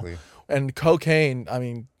now. Exactly. And cocaine, I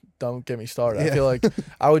mean, don't get me started. I feel like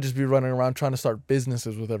I would just be running around trying to start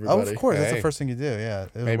businesses with everybody. Oh, of course. That's the Hey. first thing you do. Yeah.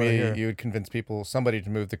 It was Maybe right here. you would convince somebody to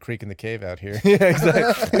move the creek and the cave out here. Yeah,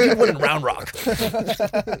 exactly. We did one in Round Rock.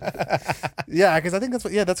 Yeah, because I think that's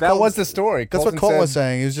what. Yeah, that's That Colt- was the story. That's what Colton Colt was said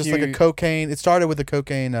saying. It was just like a you- cocaine. It started with a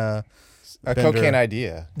cocaine. a vendor. cocaine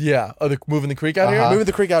idea. Yeah. Oh, moving the creek out here? Moving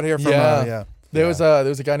the creek out here from. Yeah. Yeah. There was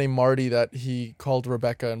a guy named Marty that he called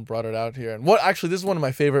Rebecca and brought it out here. And actually, this is one of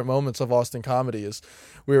my favorite moments of Austin comedy is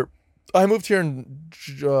I moved here in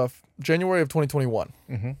January of 2021.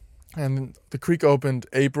 And the creek opened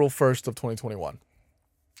April 1st of 2021.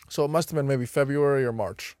 So it must have been maybe February or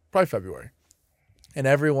March, probably February. And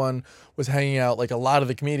everyone was hanging out, like a lot of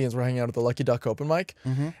the comedians were hanging out at the Lucky Duck open mic.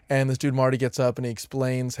 And this dude Marty gets up and he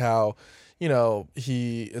explains how,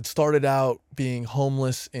 he had started out being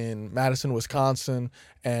homeless in Madison, Wisconsin,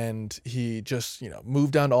 and he just,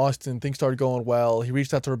 moved down to Austin. Things started going well. He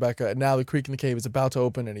reached out to Rebecca, and now the creek in the cave is about to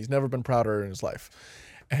open, and he's never been prouder in his life.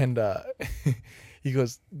 And he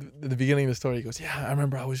goes, at the beginning of the story, he goes, yeah, I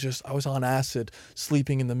remember I was on acid,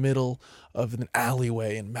 sleeping in the middle of an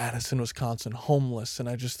alleyway in Madison, Wisconsin, homeless, and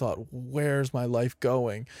I just thought, where's my life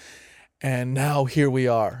going? And now here we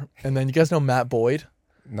are. And then you guys know Matt Boyd?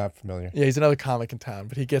 Not familiar. Yeah, he's another comic in town,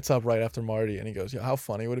 but he gets up right after Marty and he goes, "Yo, how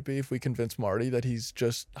funny would it be if we convinced Marty that he's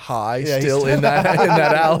just high still in that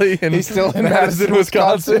alley and He's still in Madison,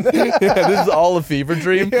 Wisconsin?" Yeah, this is all a fever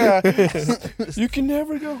dream. Yeah. You can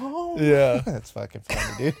never go home. Yeah. That's fucking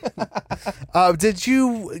funny, dude. Did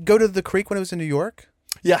you go to the creek when it was in New York?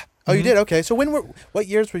 Yeah. Oh, you did? Okay. So what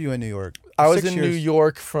years were you in New York? I was 6 in years. New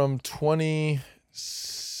York from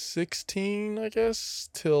 2016, I guess,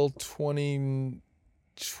 till 2020.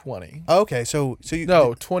 Okay. So you.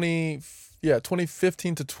 No, 20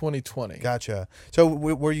 2015 to 2020. Gotcha. So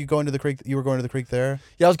were you going to the creek? You were going to the creek there?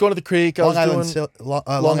 Yeah, I was going to the creek. I was doing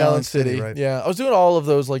Long Island City, right? Yeah, I was doing all of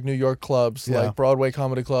those like New York clubs, Yeah. like Broadway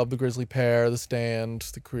Comedy Club, the Grizzly Pear, the Stand,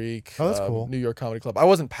 the Creek. Oh, that's cool. New York Comedy Club. I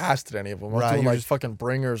wasn't passed at any of them. I was Right, doing you were like just- fucking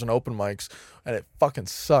bringers and open mics, and it fucking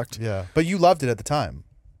sucked. Yeah, but you loved it at the time.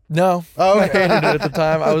 No, Oh, I okay. hated it at the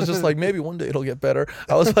time. I was just like, maybe one day it'll get better.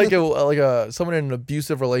 I was like someone in an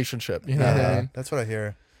abusive relationship. You know what I mean? That's what I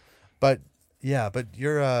hear. But yeah, but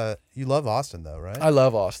you love Austin though, right? I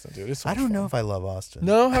love Austin, dude. It's so I don't much know fun. if I love Austin.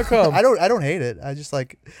 No, how come? I don't hate it. I just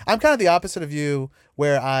like I'm kind of the opposite of you,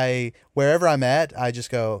 where wherever I'm at, I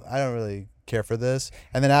just go, I don't really care for this,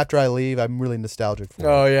 and then after I leave, I'm really nostalgic for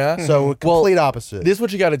Oh it. yeah. So complete opposite. This is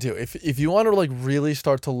what you got to do. If you want to like really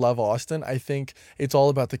start to love Austin, I think it's all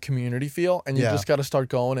about the community feel, and you Yeah. just got to start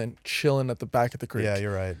going and chilling at the back of the creek. Yeah,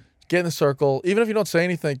 you're right. Get in the circle, even if you don't say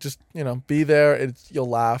anything, just be there. You'll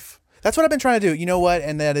laugh. That's what I've been trying to do. You know what?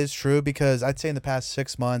 And that is true because I'd say in the past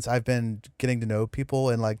 6 months, I've been getting to know people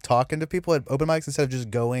and like talking to people at open mics instead of just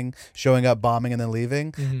showing up, bombing, and then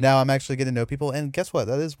leaving. Mm-hmm. Now I'm actually getting to know people. And guess what?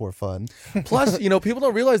 That is more fun. Plus, people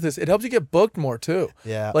don't realize this. It helps you get booked more too.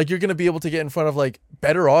 Yeah. Like you're gonna be able to get in front of like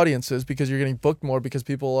better audiences because you're getting booked more because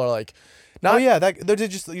people are like, not. Oh, yeah.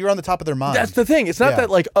 You're on the top of their mind. That's the thing. It's not Yeah. that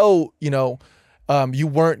like, you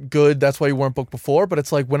weren't good, that's why you weren't booked before. But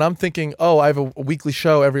it's like when I'm thinking, I have a weekly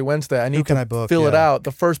show every Wednesday, I need can to I book? fill it Yeah. out.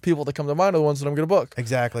 The first people that come to mind are the ones that I'm going to book.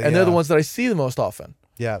 Exactly. And yeah. they're the ones that I see the most often.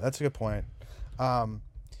 Yeah, that's a good point.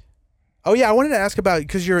 Oh yeah, I wanted to ask about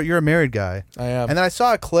because you're a married guy, I am. and then I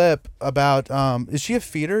saw a clip about is she a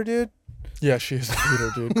feeder, dude? Yeah, she's a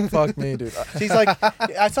feeder, dude. Fuck me, dude. She's like,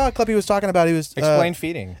 I saw a clip he was talking about. He was Explain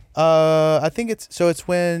feeding. I think it's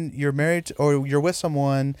when you're married or you're with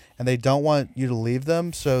someone and they don't want you to leave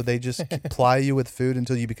them, so they just ply you with food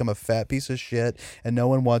until you become a fat piece of shit and no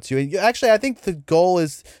one wants you. And actually, I think the goal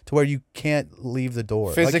is to where you can't leave the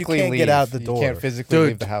door. Physically like you can't leave. get out the door. You can't physically Dude,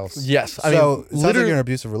 leave the house. Yes. So I it mean, sounds like you're in literally, an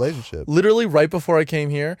abusive relationship. literally right before I came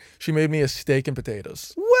here, she made me a steak and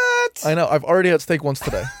potatoes. What? I know. I've already had steak once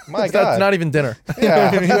today. My It's God. not even dinner.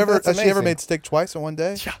 Yeah. Has she ever amazing. made steak twice in one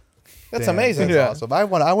day? Yeah. That's Damn, amazing. That's Yeah. awesome. I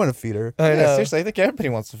want to feed her. I Yeah, know. seriously, I think everybody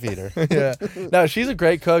wants to feed her. Yeah. No, she's a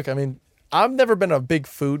great cook. I mean, I've never been a big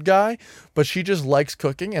food guy, but she just likes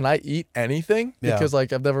cooking, and I eat anything Yeah. because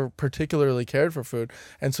like I've never particularly cared for food,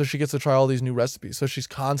 and so she gets to try all these new recipes. So she's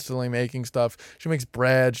constantly making stuff. She makes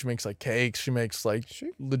bread. She makes like cakes. She makes like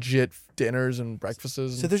legit dinners and breakfasts.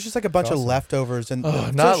 So there's just like a bunch of leftovers and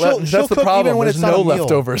That's she'll the cook problem. even when There's it's not no a meal.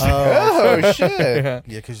 leftovers. Oh, shit. Yeah.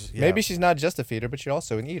 Yeah, because Maybe she's not just a feeder, but you're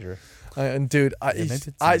also an eater. And dude, maybe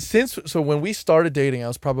so when we started dating, I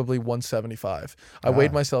was probably 175. I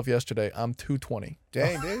weighed myself yesterday. I'm 220.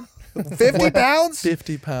 Dang, dude. 50 pounds.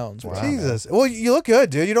 50 pounds. Wow. Jesus. Well, you look good,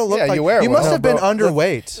 dude. You don't look Yeah, like you wear you one. must No, have been bro,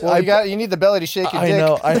 underweight. Well, you need the belly to shake your I dick.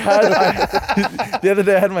 know. I the other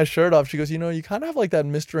day I had my shirt off. She goes, you kind of have like that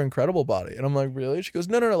Mr. Incredible body. And I'm like, really? She goes,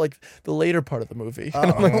 no, like the later part of the movie.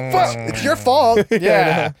 And I'm like, Fuck, it's your fault.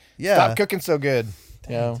 Yeah. Yeah. Stop cooking so good.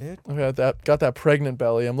 yeah, dude. I got that pregnant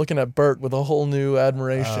belly. I'm looking at Bert with a whole new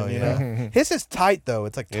admiration. Oh, You yeah. know. His is tight though.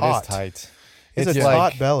 It's like It taut. is tight. It's It's a like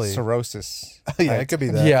taut belly. cirrhosis. Yeah, it could be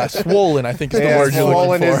that. Yeah, swollen. I think is the Yeah, word you're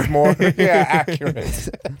swollen looking for. is more accurate.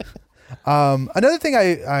 Another thing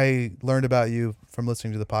I learned about you from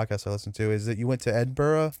listening to the podcast I listened to is that you went to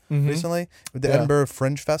Edinburgh recently with the Yeah. Edinburgh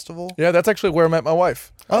Fringe Festival. Yeah, that's actually where I met my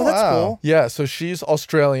wife. Oh, that's wow. cool. Yeah, so she's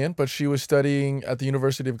Australian, but she was studying at the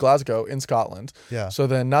University of Glasgow in Scotland. Yeah. So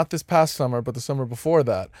then, not this past summer, but the summer before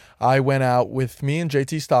that, I went out with me and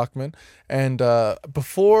JT Stockman. And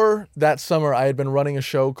before that summer, I had been running a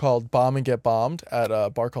show called Bomb and Get Bombed at a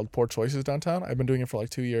bar called Poor Choices downtown. I've been doing it for like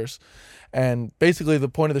 2 years. And basically, the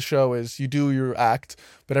point of the show is you do your act,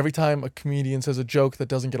 but every time a comedian says a joke that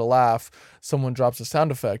doesn't get a laugh, someone drops a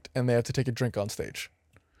sound effect and they have to take a drink on stage.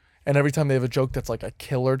 And every time they have a joke that's like a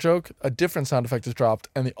killer joke, a different sound effect is dropped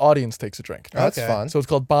and the audience takes a drink. That's Okay. fun. So it's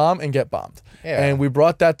called Bomb and Get Bombed. Yeah. And we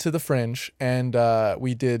brought that to the Fringe, and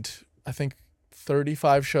we did, I think,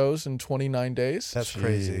 35 shows in 29 days. That's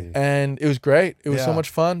crazy. And it was great. It was so Yeah. much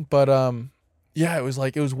fun. But yeah, it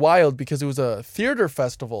was wild because it was a theater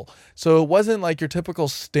festival. So it wasn't like your typical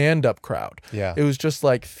stand-up crowd. Yeah. It was just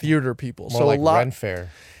like theater people. More so like a lot Ren Fair.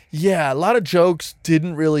 Yeah, a lot of jokes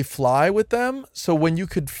didn't really fly with them. So when you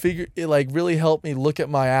could figure it like really helped me look at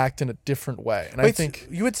my act in a different way. And I Wait, think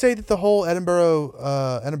you would say that the whole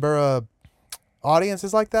Edinburgh audience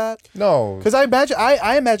is like that? No. Because I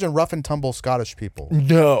imagine rough and tumble Scottish people.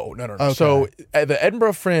 No. Okay. So at the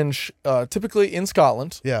Edinburgh Fringe, typically in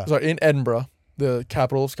Scotland, Yeah. sorry, in Edinburgh, the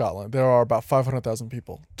capital of Scotland, there are about 500,000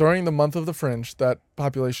 people. During the month of the Fringe, that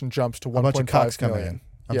population jumps to 1.5 million.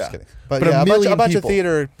 I'm just kidding. But a bunch of people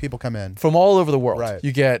theater people come in. from all over the world. Right.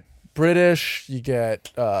 You get British, you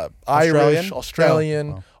get Irish,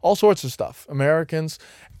 Australian, all sorts of stuff, Americans.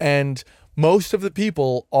 And most of the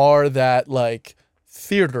people are that like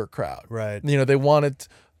theater crowd. Right. You know, they wanted,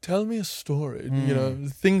 tell me a story, you know,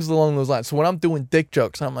 things along those lines. So when I'm doing dick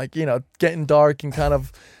jokes, I'm like, you know, getting dark and kind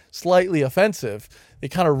of slightly offensive, they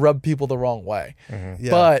kind of rub people the wrong way. Yeah.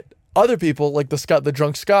 But other people, like the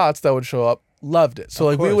drunk Scots that would show up, loved it. So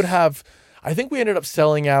Of like we course. would have, I think we ended up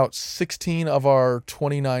selling out 16 of our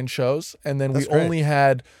 29 shows. And then That's we great. only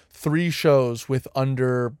had 3 shows with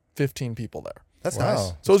under 15 people there. That's Wow.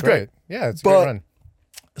 nice. So it was great. Yeah, it's a But- great run.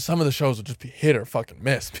 Some of the shows would just be hit or fucking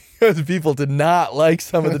miss because people did not like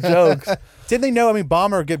some of the jokes. Didn't they know? I mean,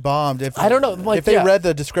 bomb or get bombed. If I don't know. Like, if they yeah. read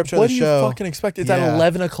the description What of do the you show, fucking expect? It's at Yeah.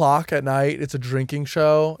 11 o'clock at night. It's a drinking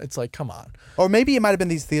show. It's like, come on. or maybe it might have been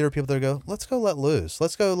these theater people that go, "Let's go let loose.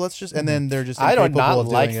 Let's go. Let's just," and then they're just I do incapable not of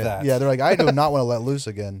doing like it. that. Yeah, they're like, "I do not want to let loose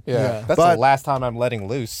again." Yeah. That's But- the last time I'm letting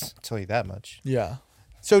loose. I'll tell you that much. Yeah.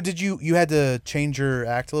 So did you had to change your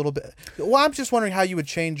act a little bit? Well, I'm just wondering how you would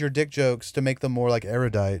change your dick jokes to make them more like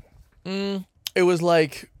erudite. It was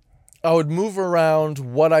like I would move around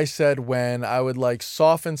what I said when. I would like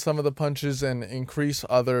soften some of the punches and increase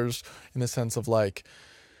others in the sense of like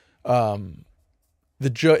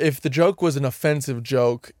if the joke was an offensive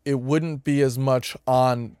joke, it wouldn't be as much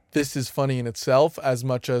on this is funny in itself as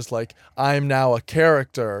much as like I'm now a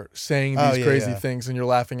character saying these yeah, crazy yeah. things and you're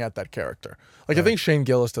laughing at that character. Like I think Shane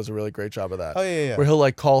Gillis does a really great job of that. Oh, yeah, yeah. Where he'll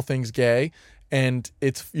like call things gay and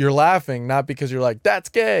you're laughing not because you're like that's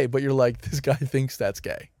gay, but you're like this guy thinks that's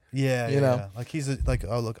gay. Yeah, You know? yeah. Like he's like,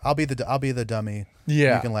 oh look, I'll be the dummy.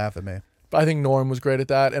 Yeah. You can laugh at me. I think Norm was great at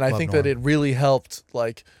that, and I Love think Norm. that it really helped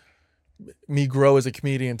like me grow as a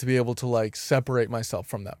comedian to be able to like separate myself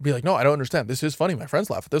from that. Be like, no, I don't understand. This is funny. My friends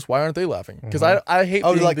laugh at this. Why aren't they laughing? Because I hate. Oh,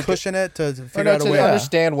 to being like the- cushion it to Or figure no, out a to way.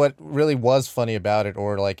 understand what really was funny about it,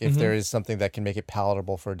 or like if there is something that can make it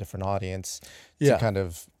palatable for a different audience Yeah. to kind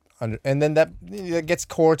of and then that gets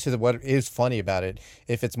core to what is funny about it.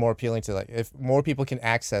 If it's more appealing to like, if more people can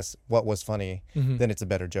access what was funny, then it's a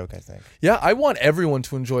better joke, I think. Yeah, I want everyone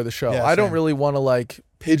to enjoy the show. Yeah, I don't same. really want to like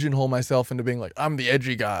pigeonhole myself into being like I'm the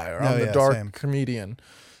edgy guy or I'm No, the yeah, dark same. comedian.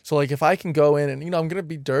 So like if I can go in and I'm gonna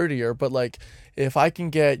be dirtier, but like if I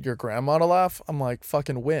can get your grandma to laugh, I'm like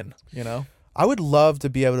fucking win. I would love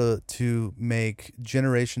to be able to make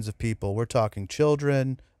generations of people. We're talking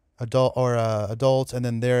children, adults, and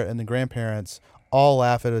then the grandparents all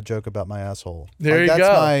laugh at a joke about my asshole. There you that's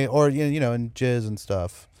go. And jizz and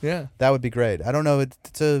stuff. Yeah, That would be great. I don't know.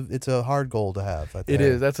 It's a hard goal to have. I think. it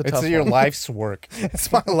is. That's a tough It's your one. life's work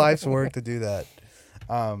It's my life's work to do that.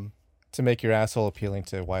 to make your asshole appealing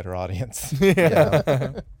to a wider audience.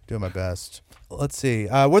 Yeah. Doing my best. Let's see.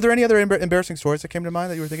 Were there any other embarrassing stories that came to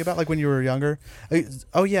mind that you were thinking about, like when you were younger?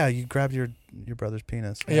 Oh yeah, you grabbed your brother's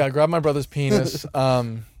penis. Yeah, I grabbed my brother's penis.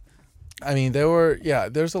 I mean,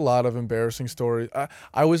 there's a lot of embarrassing stories.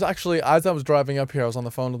 I was actually, as I was driving up here, I was on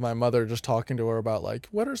the phone with my mother just talking to her about like,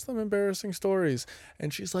 what are some embarrassing stories?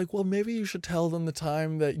 And she's like, well, maybe you should tell them the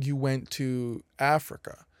time that you went to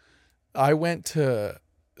Africa.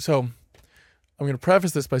 So I'm going to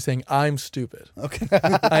preface this by saying I'm stupid. Okay.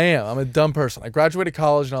 I am. I'm a dumb person. I graduated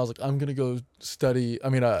college and I was like, I'm going to go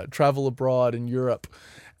travel abroad in Europe.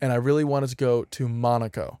 And I really wanted to go to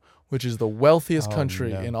Monaco, which is the wealthiest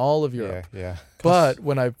country in all of Europe. Yeah. But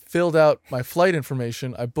when I filled out my flight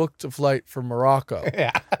information, I booked a flight for Morocco.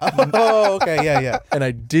 Oh, okay. Yeah. And I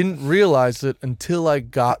didn't realize it until I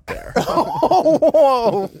got there.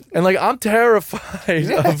 And like I'm terrified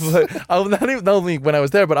of not even only when I was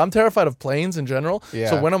there, but I'm terrified of planes in general. Yeah.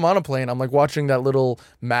 So when I'm on a plane, I'm like watching that little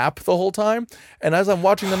map the whole time. And as I'm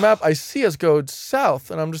watching the map, I see us go south,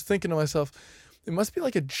 and I'm just thinking to myself, it must be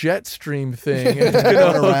like a jet stream thing. And it's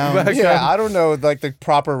gonna hook around. back Yeah, up. I don't know like the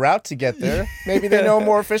proper route to get there. Maybe they know a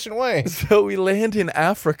more efficient way. So we land in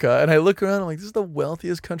Africa, and I look around. I'm like, "This is the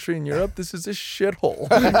wealthiest country in Europe. This is a shithole."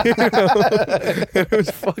 It was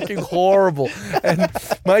fucking horrible. And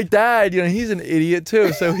my dad, he's an idiot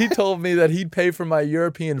too. So he told me that he'd pay for my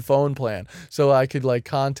European phone plan so I could like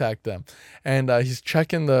contact them. And he's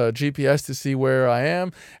checking the GPS to see where I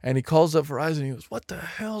am. And he calls up Verizon. He goes, "What the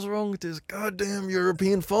hell's wrong with this goddamn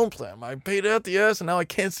European phone plan? I paid out the ass, and now I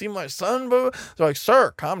can't see my son." Boo. So like,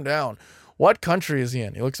 "Sir, calm down. What country is he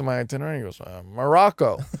in?" He looks at my itinerary and he goes,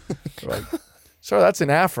 "Morocco." So like, sir, that's in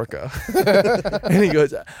Africa. And he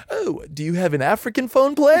goes, oh, do you have an African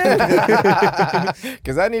phone plan?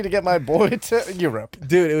 Because I need to get my boy to Europe.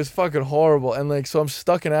 Dude, it was fucking horrible. And like, so I'm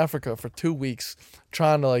stuck in Africa for 2 weeks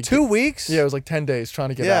trying to like. 2 weeks? Yeah, it was like 10 days trying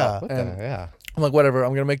to get Yeah. out. What And yeah. I'm like, whatever, I'm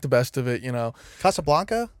going to make the best of it, you know.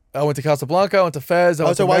 Casablanca? I went to Casablanca, I went to Fez, I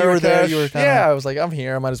went so to while you were there, Marrakesh. you were kinda- Yeah, I was like, I'm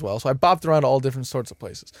here, I might as well. So I bopped around to all different sorts of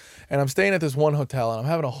places. And I'm staying at this one hotel, and I'm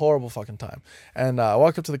having a horrible fucking time. And I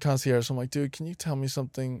walk up to the concierge, I'm like, dude, can you tell me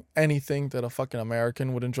something, anything that a fucking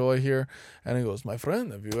American would enjoy here? And he goes, my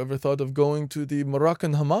friend, have you ever thought of going to the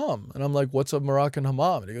Moroccan hammam? And I'm like, what's a Moroccan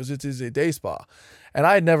hammam? And he goes, it is a day spa. And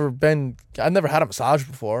I'd never had a massage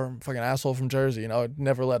before. I'm a fucking asshole from Jersey, you know, I'd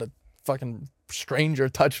never let a fucking stranger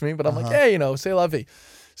touch me, but I'm like, hey, you know, c'est la vie.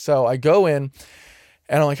 So I go in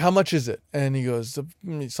and I'm like, how much is it? And he goes,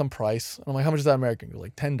 some price. And I'm like, how much is that American? He goes,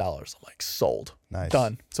 like $10. I'm like, sold. Nice.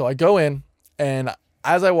 Done. So I go in, and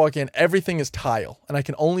as I walk in, everything is tile. And I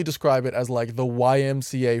can only describe it as like the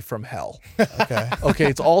YMCA from hell. Okay. Okay,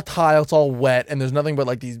 it's all tile, it's all wet, and there's nothing but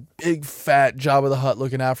like these big, fat, Jabba the Hutt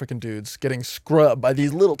looking African dudes getting scrubbed by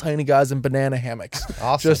these little tiny guys in banana hammocks.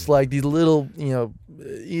 Awesome. Just like these little, you know,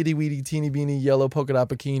 itty weedy, teeny beany, yellow polka dot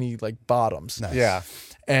bikini like bottoms. Nice. Yeah.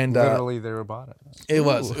 And Literally, they were bottoms. it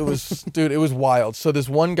was, dude, it was wild. So this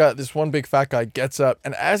one big fat guy gets up,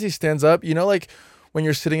 and as he stands up, you know, like when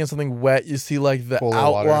you're sitting in something wet, you see like the Pool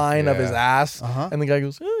of water. outline of his ass, and the guy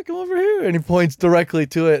goes, oh, come over here, and he points directly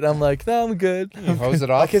to it, and I'm like, no, I'm good. You hose it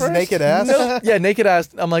off Like his first? naked ass? No, yeah, naked ass.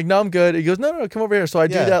 I'm like, no, I'm good. He goes, no, come over here. So I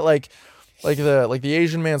do Yeah. that like the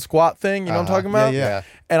Asian man squat thing. You know what I'm talking about? Yeah.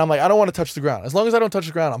 And I'm like, I don't want to touch the ground. As long as I don't touch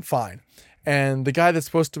the ground, I'm fine. And the guy that's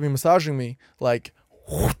supposed to be massaging me, like,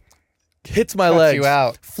 hits my legs, you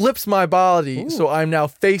out. flips my body, so I'm now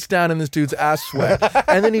face down in this dude's ass sweat.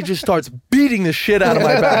 And then he just starts beating the shit out of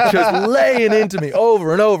my back, just laying into me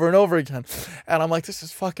over and over and over again. And I'm like, this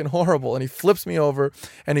is fucking horrible. And he flips me over,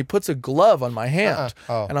 and he puts a glove on my hand.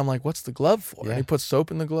 Oh. And I'm like, what's the glove for? And he puts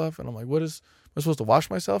soap in the glove, and I'm like, am I supposed to wash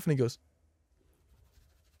myself? And he goes,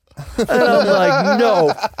 and I'm like,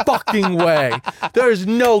 no fucking way. There's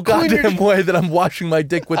no goddamn way that I'm washing my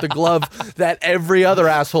dick with the glove that every other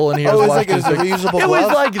asshole in here Oh, is it's like washing a his dick. reusable It was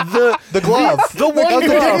glove? like The glove. the one the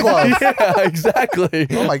dick glove. Yeah, exactly.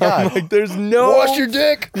 Oh my God. I'm like, there's no Wash your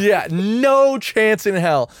dick. Yeah, no chance in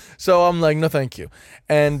hell. So I'm like, no, thank you.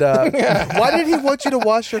 And Why did he want you to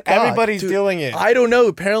wash your cock? Everybody's doing it. I don't know.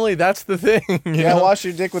 Apparently, that's the thing. You Yeah, know? wash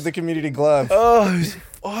your dick with the community glove. Oh, it's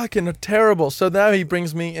fucking terrible. So now he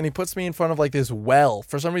brings me and he puts me in front of like this well.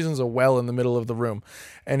 For some reason, there's a well in the middle of the room.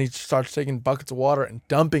 And he starts taking buckets of water and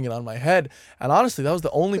dumping it on my head. And honestly, that was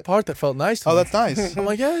the only part that felt nice to me. Oh, that's nice. I'm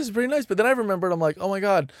like, yeah, this is pretty nice. But then I remembered, I'm like, oh my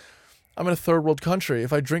God, I'm in a third world country.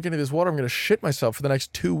 If I drink any of this water, I'm going to shit myself for the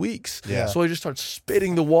next 2 weeks. Yeah. So I just start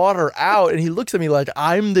spitting the water out, and he looks at me like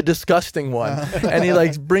I'm the disgusting one. And he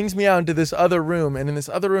like brings me out into this other room, and in this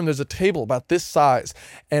other room, there's a table about this size,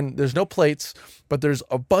 and there's no plates, but there's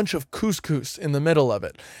a bunch of couscous in the middle of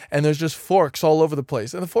it, and there's just forks all over the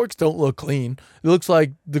place, and the forks don't look clean. It looks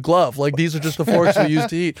like the glove, like these are just the forks we used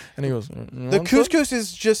to eat. And he goes, The couscous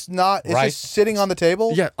is just not. It's Right. just sitting on the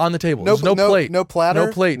table. yeah, on the table. No- There's no no- plate, no platter?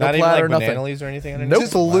 no plate, Not no even platter, like nothing. banana leaves or anything underneath? Nope.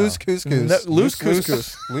 Just a loose couscous. No, loose Loose,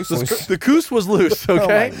 couscous. loose, The, loose. the couscous was loose,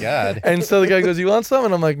 okay? Oh my God. And so the guy goes, you want some?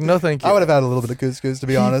 And I'm like, no, thank you. I would have had a little bit of couscous, to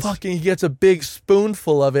be honest. He gets a big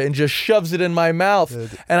spoonful of it and just shoves it in my mouth.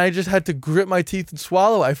 Dude. And I just had to grit my teeth and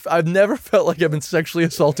swallow. I've never felt like I've been sexually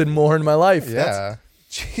assaulted more in my life. Yeah.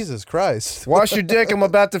 Jesus Christ. Wash your dick. I'm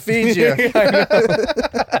about to feed you.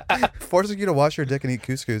 Forcing you to wash your dick and eat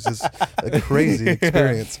couscous is a crazy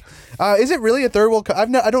experience. Is it really a third world? I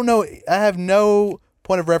don't know. I have no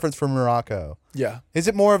point of reference for Morocco. Yeah. Is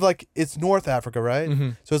it more of like it's North Africa, right?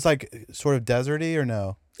 Mhm. So it's like sort of deserty or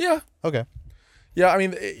no? Yeah. Okay. Yeah. I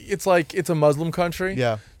mean, it's like, it's a Muslim country.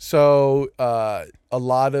 Yeah. So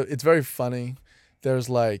it's very funny. There's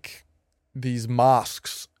like these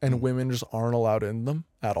mosques and women just aren't allowed in them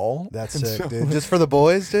at all. That's And sick, so- dude. Just for the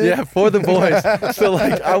boys, dude? Yeah, for the boys. So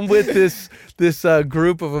like I'm with this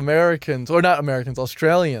group of Americans, or not Americans,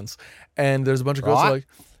 Australians, and there's a bunch of girls who are like,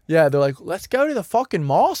 yeah, they're like, let's go to the fucking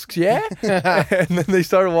mosques, yeah? And then they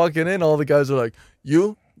started walking in, all the guys are like,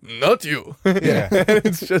 you? Not you. Yeah.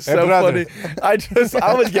 It's just Hey, so brother. funny.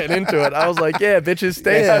 I was getting into it. I was like, yeah, bitches,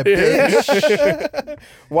 stay Yeah, out here. bitch.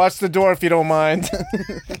 Watch the door if you don't mind.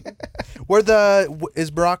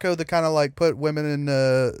 Is Morocco the kind of like put women in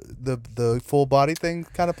the full body thing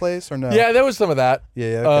kind of place or no? Yeah, there was some of that.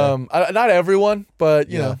 Yeah. Okay. Not everyone, but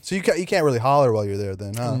you Yeah. know. So you can't really holler while you're there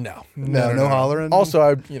then, huh? No, hollering.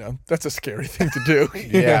 Also, that's a scary thing to do.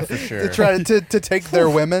 Yeah, for sure. To try to take their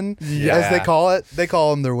women, Yeah. as they call it. They call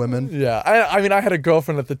them other women. Yeah, I mean, I had a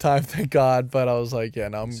girlfriend at the time, thank God, but I was like, yeah,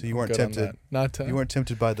 no, I'm So you weren't good on tempted. that. You weren't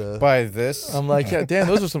tempted by this. I'm like, yeah, damn,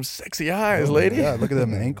 those are some sexy eyes, lady. Yeah, look at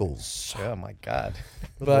them ankles. Oh my God.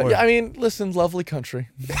 But yeah, I mean, listen, lovely country.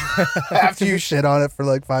 After you shit on it for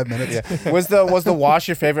like 5 minutes. Yeah. Was the wash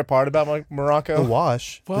your favorite part about Morocco? The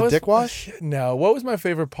wash? The dick wash? No. What was my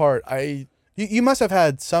favorite part? You must have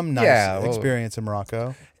had some nice experience in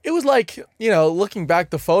Morocco. It was like, looking back,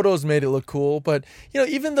 the photos made it look cool, but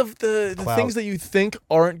even the things that you think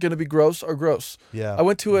aren't going to be gross are gross. Yeah. I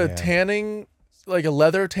went to a tanning, like a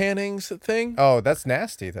leather tanning thing. Oh, that's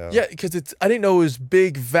nasty though. Yeah, because I didn't know it was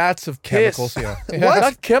big vats of piss. Chemicals, yeah. What?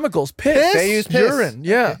 Not chemicals, piss. They use piss. Urine,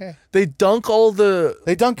 yeah. They dunk all the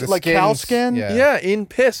like cow skin? Yeah, in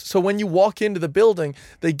piss. So when you walk into the building,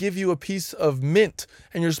 they give you a piece of mint,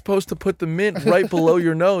 and you're supposed to put the mint right below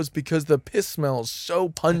your nose because the piss smells so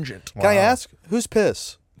pungent. Can I ask, who's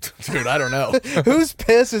piss? Dude, I don't know. Whose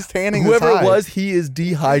piss is tanning Whoever this high? it was, he is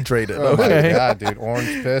dehydrated. Oh Okay. my God, dude,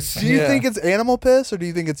 orange piss. Do you think it's animal piss or do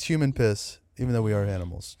you think it's human piss? Even though we are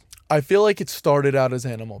animals. I feel like it started out as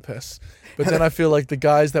animal piss, but then I feel like the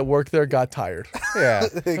guys that work there got tired. Yeah.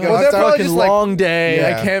 They Well, go, they're "Sorry." fucking long day.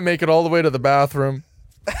 Yeah. I can't make it all the way to the bathroom.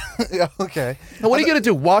 Yeah, okay. And what are you gonna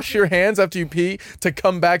do? Wash your hands after you pee to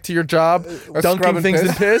come back to your job, dunking scrubbing things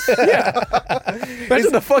in piss? Yeah.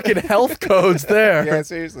 Imagine the fucking health codes there. Yeah,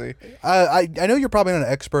 seriously. I know you're probably not an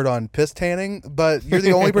expert on piss tanning, but you're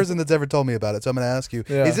the only person that's ever told me about it. So I'm going to ask you: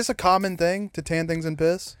 Is this a common thing to tan things in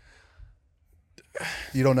piss?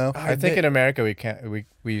 You don't know? I think in America we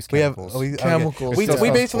use chemicals. Chemicals. We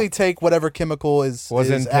basically take whatever chemical is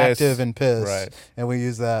in active in piss, Right. and we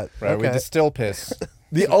use that. Right, we distill piss.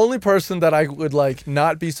 The only person that I would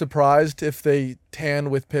not be surprised if they tan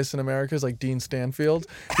with piss in America is like Dean Stanfield,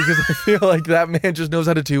 because I feel like that man just knows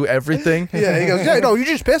how to do everything. Yeah, he goes, yeah, no, you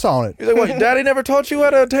just piss on it. He's like, what, Daddy never taught you how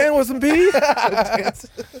to tan with some pee?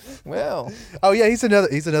 Well. Oh yeah, he's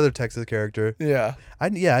another Texas character. Yeah. I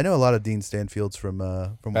know a lot of Dean Stanfields from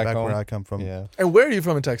back where I come from. Yeah. And where are you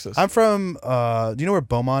from in Texas? I'm from do you know where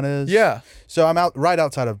Beaumont is? Yeah. So I'm right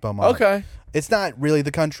outside of Beaumont. Okay. It's not really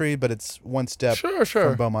the country, but it's one step Sure.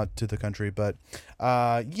 from Beaumont to the country. But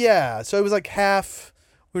yeah, so it was like half.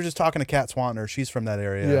 We were just talking to Kat Swantner. She's from that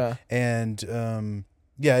area. Yeah. And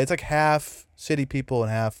yeah, it's like half city people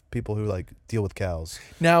and half people who like deal with cows.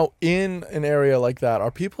 Now, in an area like that,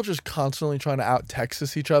 are people just constantly trying to out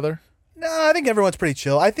Texas each other? No, I think everyone's pretty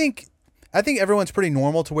chill. I think everyone's pretty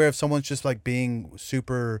normal to where if someone's just like being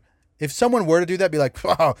super. If someone were to do that, be like,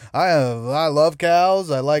 oh, I love cows.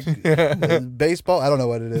 I like baseball. I don't know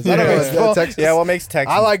what it is. I don't know what Texas. Yeah, what makes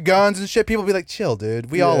Texas? I like guns and shit. People be like, chill, dude.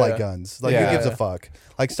 We all like guns. Like, who gives a fuck?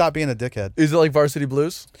 Like, stop being a dickhead. Is it like Varsity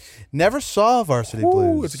Blues? Never saw Varsity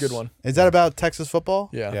Blues. It's a good one. Is that about Texas football?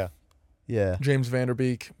 Yeah. Yeah. James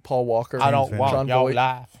Vanderbeek, Paul Walker. I don't want John your Voight.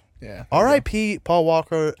 life. Yeah. R.I.P. Paul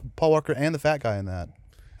Walker, and the fat guy in that.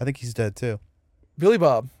 I think he's dead too. Billy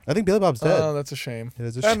Bob. I think Billy Bob's dead. Oh, that's a shame. It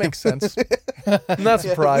is a that shame. makes sense. I'm not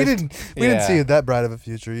surprised. We didn't see that bright of a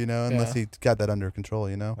future, unless he got that under control,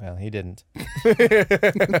 Well, he didn't.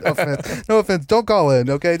 No offense. Don't call in,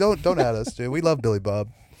 okay? Don't add us, dude. We love Billy Bob.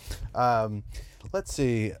 Let's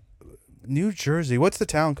see. New Jersey. What's the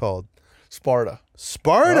town called? Sparta.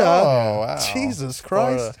 Sparta. Oh, wow. Jesus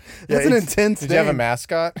Christ. Sparta. That's an intense Did name. you have a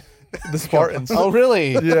mascot? The Spartans. Oh,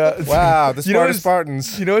 really? Yeah. Wow, the You know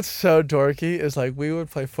Spartans. You know what's so dorky is like we would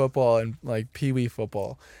play football and like pee-wee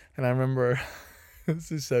football, and I remember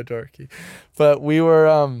this is so dorky, but we're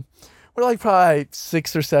like probably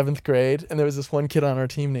 6th or 7th grade, and there was this one kid on our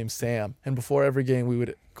team named Sam, and before every game we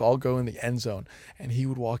would all go in the end zone, and he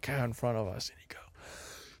would walk out in front of us and he'd go,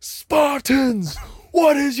 "Spartans,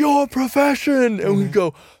 what is your profession?" And we'd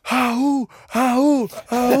go, "How,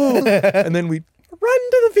 and then we'd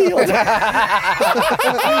run to the field. No,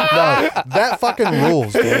 that fucking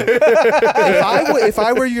rules, dude. If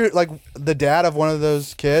I were the dad of one of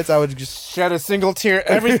those kids, I would just Shed a single tear.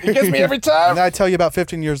 It gets me every time. and I tell you about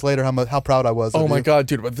 15 years later how proud I was. Oh of my you. God,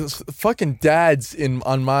 dude! But this fucking dads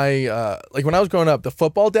on my like when I was growing up, the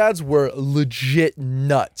football dads were legit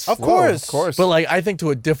nuts. Of course. But like I think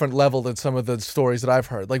to a different level than some of the stories that I've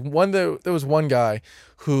heard. Like there was one guy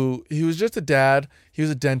who he was just a dad. He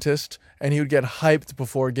was a dentist, and he would get hyped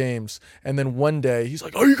before games. And then one day he's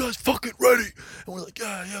like, "Are you guys fucking ready?" And we're like,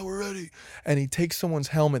 "Yeah, we're ready." And he takes someone's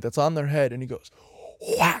helmet that's on their head, and he goes,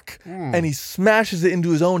 whack, and he smashes it into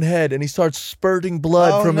his own head, and he starts spurting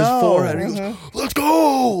blood from his forehead. And he goes, "Let's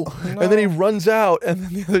go!" And then he runs out, and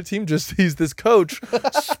then the other team just sees this coach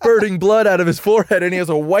spurting blood out of his forehead, and he has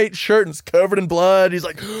a white shirt and it's covered in blood. He's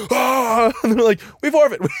like, "Ah!" And they're like, "We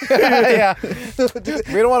forfeit." Yeah,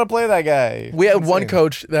 we don't want to play that guy. We had one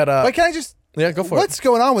coach that. Wait, can I just? Yeah, go for What's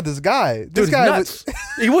going on with this guy? This Dude, guy nuts.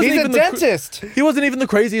 He wasn't He's even a dentist. He wasn't even the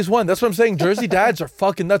craziest one. That's what I'm saying. Jersey dads are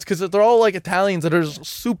fucking nuts because they're all like Italians that are just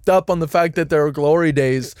souped up on the fact that there are glory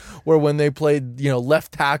days where when they played,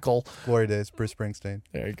 left tackle. Glory days, Bruce Springsteen.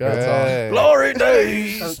 There you go. Hey. Glory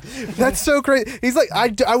days. That's so crazy. He's like,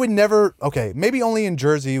 I would never. Okay, maybe only in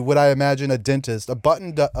Jersey would I imagine a dentist, a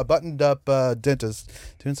buttoned up dentist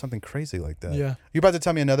doing something crazy like that. Yeah. You about to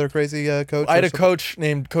tell me another crazy coach? I had a coach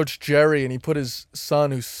named Coach Jerry, and he put his son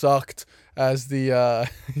who sucked as the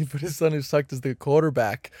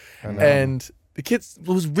quarterback, and the kid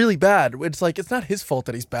was really bad. It's like, it's not his fault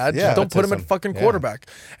that he's bad. Yeah, just don't put him autism. at fucking quarterback.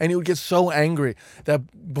 And he would get so angry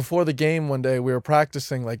that before the game one day we were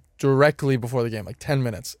practicing like directly before the game, like 10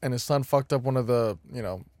 minutes, and his son fucked up one of the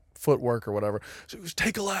footwork or whatever. So he goes,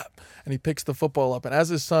 "Take a lap." And he picks the football up. And as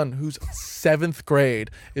his son, who's 7th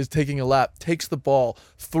grade, is taking a lap, takes the ball,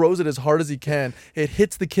 throws it as hard as he can. It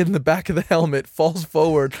hits the kid in the back of the helmet, falls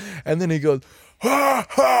forward. And then he goes, "Ha,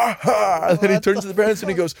 ha, ha." And then he turns to the parents and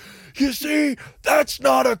he goes, "You see, that's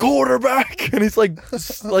not a quarterback." And he's like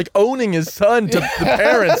owning his son to the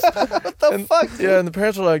parents. What the fuck? Dude? Yeah, and the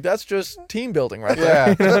parents were like, "That's just team building right there."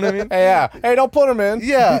 Yeah. You know what I mean? Hey, don't put him in.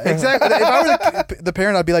 Yeah, exactly. If I were the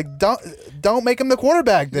parent, I'd be like, don't make him the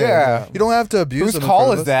quarterback then. Yeah. You don't have to abuse him. Whose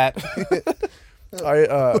call is that?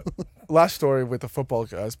 Last story with the football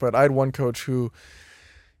guys, but I had one coach who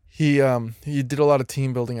he did a lot of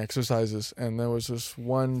team building exercises, and there was this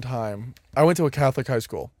one time I went to a Catholic high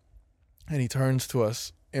school, and he turns to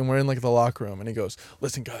us, and we're in like the locker room, and he goes,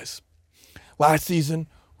 "Listen, guys, last season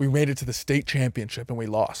we made it to the state championship and we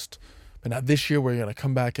lost, but now this year we're gonna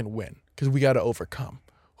come back and win because we got to overcome.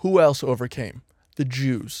 Who else overcame? The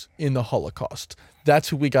Jews in the Holocaust. That's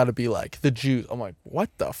who we got to be like, the Jews." I'm like, "What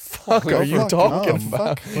the fuck are you talking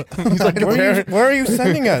about?" He's like, Where are you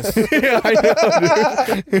sending us? "Yeah, I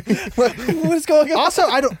know, dude." What is going on? Also,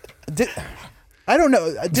 I don't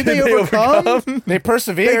know. Did they overcome? They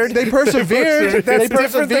persevered. They persevered. That's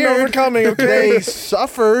different than overcoming. Okay? They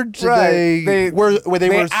suffered. Right. They were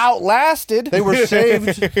outlasted. They were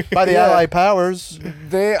saved by the Allied powers.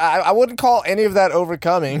 I wouldn't call any of that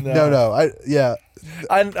overcoming. No.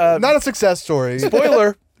 And Not a success story.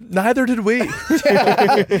 spoiler, neither did we. Yeah,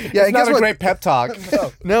 It's not a great pep talk.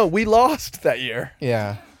 No, we lost that year.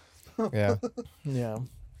 Yeah. Yeah,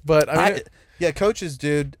 but I mean, Yeah, coaches,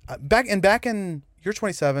 dude. Back in you're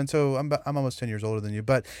 27, so I'm almost 10 years older than you.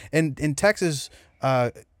 But in Texas,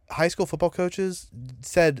 high school football coaches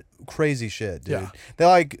said crazy shit, dude. Yeah. They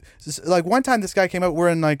like one time this guy came up. We're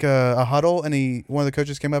in like a huddle, and one of the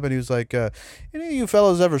coaches came up and he was like, "Any of you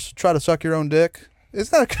fellas ever try to suck your own dick?" It's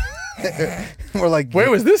not. We're like, where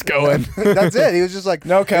was this going? That's it. He was just like,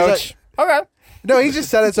 No, coach. Okay. No, he just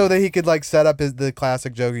said it so that he could like set up the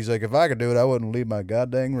classic joke. He's like, "If I could do it, I wouldn't leave my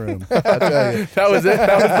goddamn room." I tell you. That was it.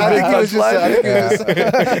 That was the I big think he was just,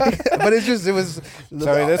 punchline. but it was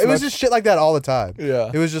Sorry, just shit like that all the time. Yeah.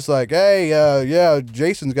 It was just like, "Hey, yeah,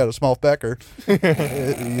 Jason's got a small pecker.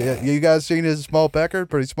 You guys seen his small pecker?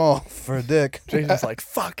 Pretty small for a dick." Jason's like,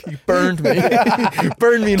 "Fuck, you burned me. You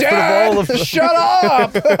burned me in front of all of them." Shut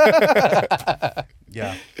up!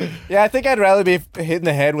 Yeah. Yeah, I think I'd rather be hit in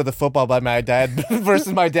the head with a football by my dad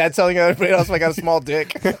versus my dad telling everybody else I got a small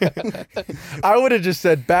dick. I would have just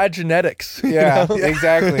said bad genetics. Yeah,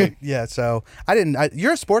 exactly. Yeah. So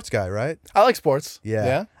you're a sports guy, right? I like sports.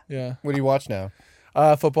 Yeah? Yeah. What do you watch now?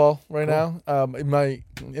 Football right now.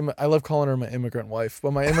 I love calling her my immigrant wife,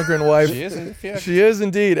 but my immigrant wife, she is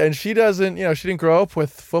indeed, and she doesn't. She didn't grow up with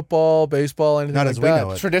football, baseball, anything Not like as we that.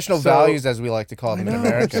 know it. Traditional values, as we like to call them in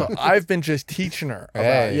America. So I've been just teaching her about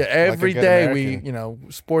Hey, every like a good day American.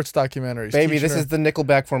 we sports documentaries. Baby, teaching this her. is the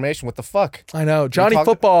Nickelback formation. What the fuck? I know Johnny talked-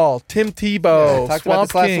 Football, Tim Tebow, Talked Swamp about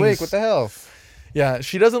this last Kings. week. What the hell? Yeah,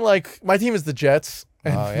 she doesn't like. My team is the Jets,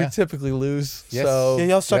 and Oh, yeah. we typically lose. Yes. So Yeah,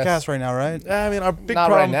 y'all suck Yes. ass right now, right? I mean, our big Not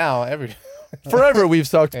problem right now. Every forever we've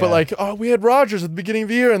sucked, but Yeah. like, we had Rodgers at the beginning of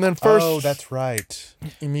the year, and then first, Oh, that's right.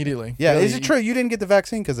 immediately. Yeah, Really, is it true you didn't get the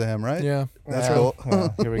vaccine because of him, right? Yeah, That's Yeah. cool.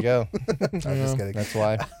 Well, here we go. I'm just kidding. That's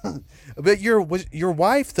why. But your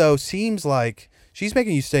wife though seems like she's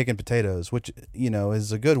making you steak and potatoes, which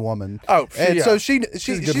is a good woman. Oh, and so she's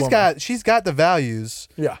a good woman. got the values.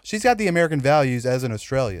 Yeah. She's got the American values as an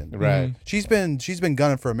Australian. Right. She's been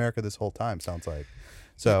gunning for America this whole time. Sounds like.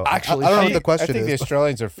 So Actually, I don't know what the question I think the is.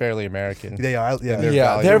 Australians are fairly American. They are.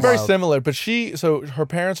 Yeah. They're very wild. similar. But so her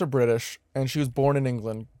parents are British, and she was born in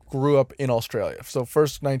England, grew up in Australia. So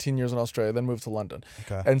first 19 years in Australia, then moved to London.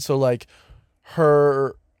 Okay. And so like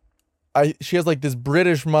she has like this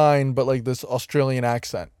British mind, but like this Australian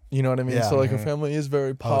accent. You know what I mean? Yeah. So like her family is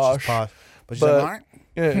very Oh, she's posh. posh. But she's But- like,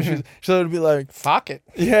 Yeah, so it'd be like, Fuck it.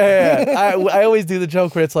 yeah. I always do the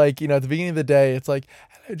joke where it's like, you know, at the beginning of the day, it's like,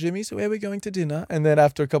 hello, Jimmy, so where are we going to dinner? And then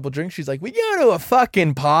after a couple drinks, she's like, we go to a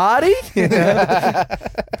fucking party?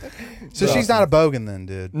 so she's not a bogan then,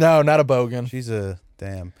 dude. No, not a bogan. She's a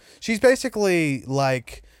damn. She's basically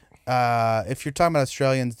like, if you're talking about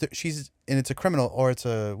Australians, and it's a criminal or it's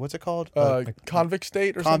a what's it called? Convict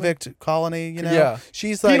state or convict colony. You know, Yeah.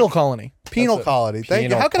 she's like Penal colony. Penal That's it. colony. Thank you.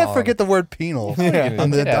 Penal How can I colony. forget the word penal Yeah.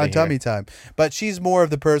 on Get outta on tummy here. time? But she's more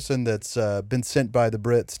of the person that's been sent by the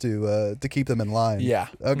Brits to keep them in line. Yeah.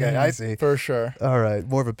 Okay, I see. For sure. All right,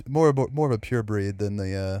 more of a pure breed than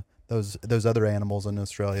the those other animals in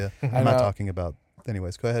Australia. I'm not know. talking about.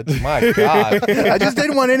 Anyways, go ahead. My God. I just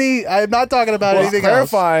didn't want any. I'm not talking about Well, anything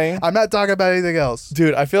clarifying. else. I'm not talking about anything else.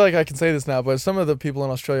 Dude, I feel like I can say this now, but some of the people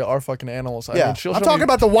in Australia are fucking animals. I Yeah, mean, she'll I'm show talking me-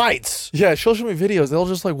 about the whites. Yeah, she'll show me videos. They'll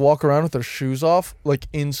just like walk around with their shoes off, like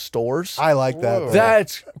in stores. I like that. Whoa. though.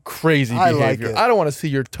 That's crazy I like behavior. it. I don't want to see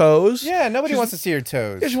your toes. Yeah, nobody wants to see your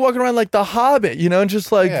toes. Yeah, she's walking around like the Hobbit, you know, and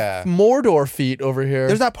just like Yeah. Mordor feet over here.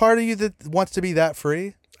 There's not part of you that wants to be that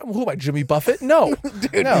free. Who am I, Jimmy Buffett? No.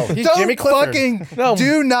 No, he's Don't Jimmy Clifford. fucking No.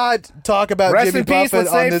 do not talk about Rest Jimmy in peace. Buffett Let's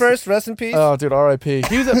on say this. first, rest in peace. Oh, dude, R.I.P.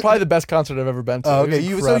 He was at probably the best concert I've ever been to. Oh, It was okay, so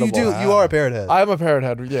you incredible. you are a parrot head. I'm a parrot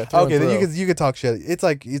head. Yeah. through Okay, and then through. you can talk shit. It's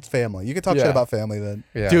like it's family. You can talk Yeah. shit about family then.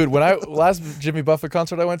 Yeah. Dude, when I last Jimmy Buffett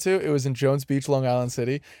concert I went to, it was in Jones Beach, Long Island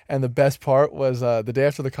City, and the best part was the day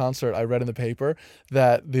after the concert, I read in the paper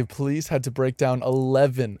that the police had to break down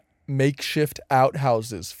 11 makeshift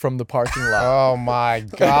outhouses from the parking lot. Oh my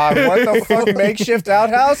God! What the fuck? Makeshift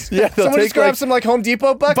outhouse? Yeah, they'll Someone take, just grab like, some like Home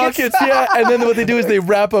Depot buckets. Buckets, yeah, and then what they do is they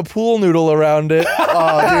wrap a pool noodle around it.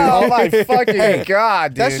 Oh my fucking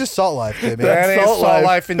God, dude! That's just salt life, Jimmy. that is salt salt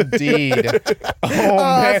life. life indeed. Oh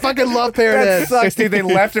I man, fucking love parrot that heads. sucks, dude. They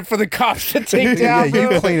left it for the cops to take Yeah, down. you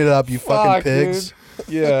bro. clean it up, you fucking Fuck, pigs. dude.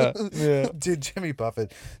 Yeah, yeah. Dude, Jimmy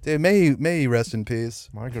Buffett. Dude, may he rest in peace.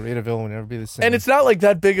 Margaritaville will never be the same. And it's not like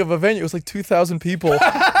that big of a venue. It was like 2,000 people,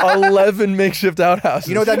 11 makeshift outhouses.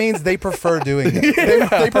 You know what that means? They prefer doing it.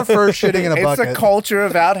 They prefer shitting in a it's bucket. a culture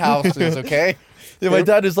of outhouses. Okay. Yeah, my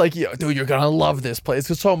dad is like, yeah, dude, you're gonna love this place.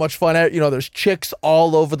 It's so much fun. You know, there's chicks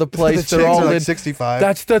all over the the place. chicks They're all are like in. 65.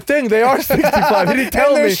 That's the thing. They are 65. He didn't tell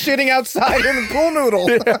And they're me. shitting outside in the pool noodle.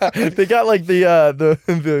 Yeah, they got like the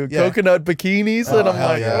Yeah. coconut bikinis, and I'm hell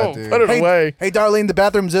like, yeah, oh, dude. put it hey, away. hey, Darlene, the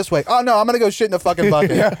bathroom's this way. Oh no, I'm gonna go shit in the fucking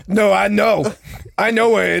bucket. No, I know. I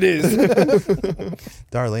know where it is.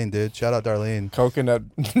 Darlene, dude. Shout out Darlene.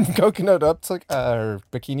 Coconut up to her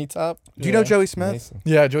bikini top. Do you know Joey Smith? Amazing.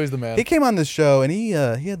 Yeah, Joey's the man. He came on this show and he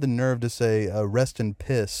had the nerve to say "rest in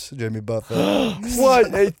piss," Jimmy Buffett.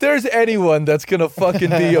 What? If there's anyone that's gonna fucking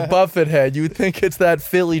be a Buffett head, you would think it's that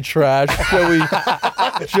Philly trash,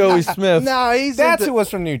 Joey Smith. No, he's That's into- who was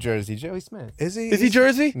from New Jersey, Joey Smith. Is he? Is he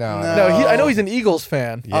Jersey? No, No. No, I know he's an Eagles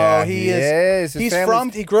fan. Yeah, he is. His He's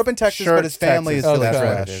family's He grew up in Texas, Shirt, but his family is Texas. still Okay.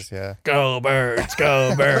 That's what it trash. is. Yeah. Go birds,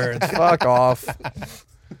 go birds. Fuck off.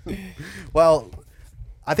 Well,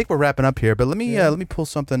 I think we're wrapping up here, but let me pull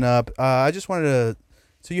something up. I just wanted to.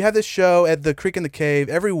 So you have this show at the Creek in the Cave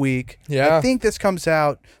every week. Yeah. I think this comes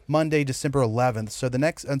out Monday, December 11th. So the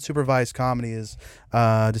next unsupervised comedy is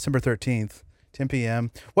December 13th, 10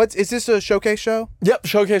 p.m. Is this a showcase show? Yep,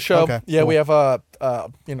 showcase show. Okay, Yeah, cool. we have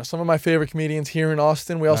some of my favorite comedians here in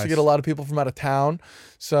Austin. We also Nice. get a lot of people from out of town.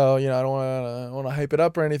 So, I don't want to hype it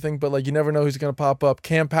up or anything, but like you never know who's going to pop up.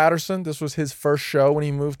 Cam Patterson, this was his first show when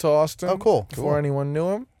he moved to Austin. Oh, cool. Before anyone knew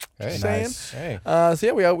him. Hey, Just saying. nice. Hey. So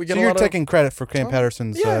yeah, we get So a you're lot taking credit for Cam Oh,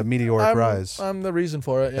 Patterson's yeah, meteoric rise. I'm the reason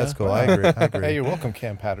for it. Yeah. That's cool. I agree. Hey, you're welcome,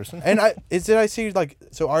 Cam Patterson. And did I see like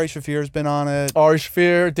so Ari Shafir's been on it? Ari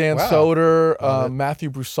Shafir, Dan Wow. Soder, Love it.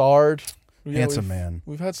 Matthew Broussard. Yeah, Handsome man.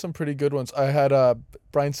 We've had some pretty good ones. I had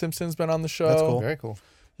Brian Simpson's been on the show. That's cool. Very cool.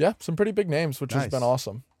 Yeah, some pretty big names, which has Nice. been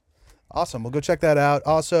awesome. Awesome. Well, go check that out.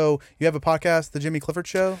 Also, you have a podcast, The Jimmy Clifford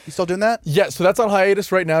Show. You still doing that? Yeah, so that's on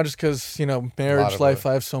hiatus right now just because, marriage, of life, it.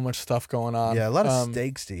 I have so much stuff going on. Yeah, a lot of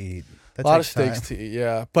steaks to eat. That A lot of takes time. steaks to eat,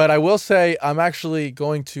 yeah. But I will say I'm actually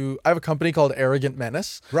going to – I have a company called Arrogant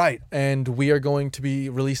Menace, Right. and we are going to be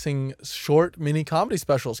releasing short mini comedy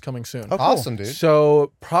specials coming soon. Oh, cool. Awesome, dude.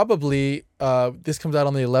 So probably this comes out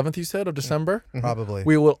on the 11th, you said, of December? Probably.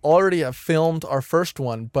 We will already have filmed our first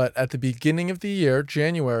one, but at the beginning of the year,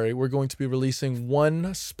 January, we're going to be releasing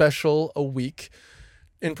one special a week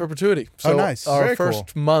in perpetuity. So nice. our Very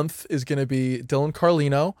first month is going to be Dylan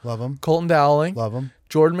Carlino, Love him. Colton Dowling, Love him.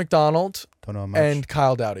 Jordan McDonald, Don't know him much. and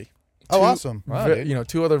Kyle Dowdy. Oh, awesome. Wow, Ve- dude. you know,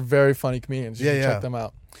 2 other very funny comedians. You should check them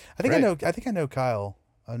out. I think I know Kyle.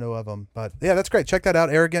 I know of him. But yeah, that's great. Check that out.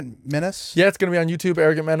 Arrogant Menace. Yeah, it's going to be on YouTube,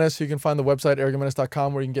 Arrogant Menace. You can find the website,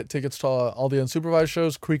 arrogantmenace.com, where you can get tickets to all the unsupervised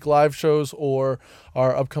shows, Creek Live shows, or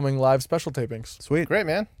our upcoming live special tapings. Sweet. Great,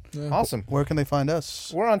 man. Awesome. Where can they find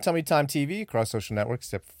us? We're on Tummy Time TV across social networks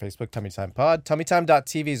except for Facebook, Tummy Time Pod.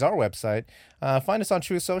 TummyTime.tv is our website. Find us on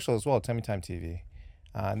Truth Social as well, Tummy Time TV.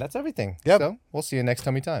 And that's everything. Yep. So we'll see you next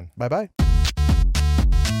Tummy Time. Bye-bye.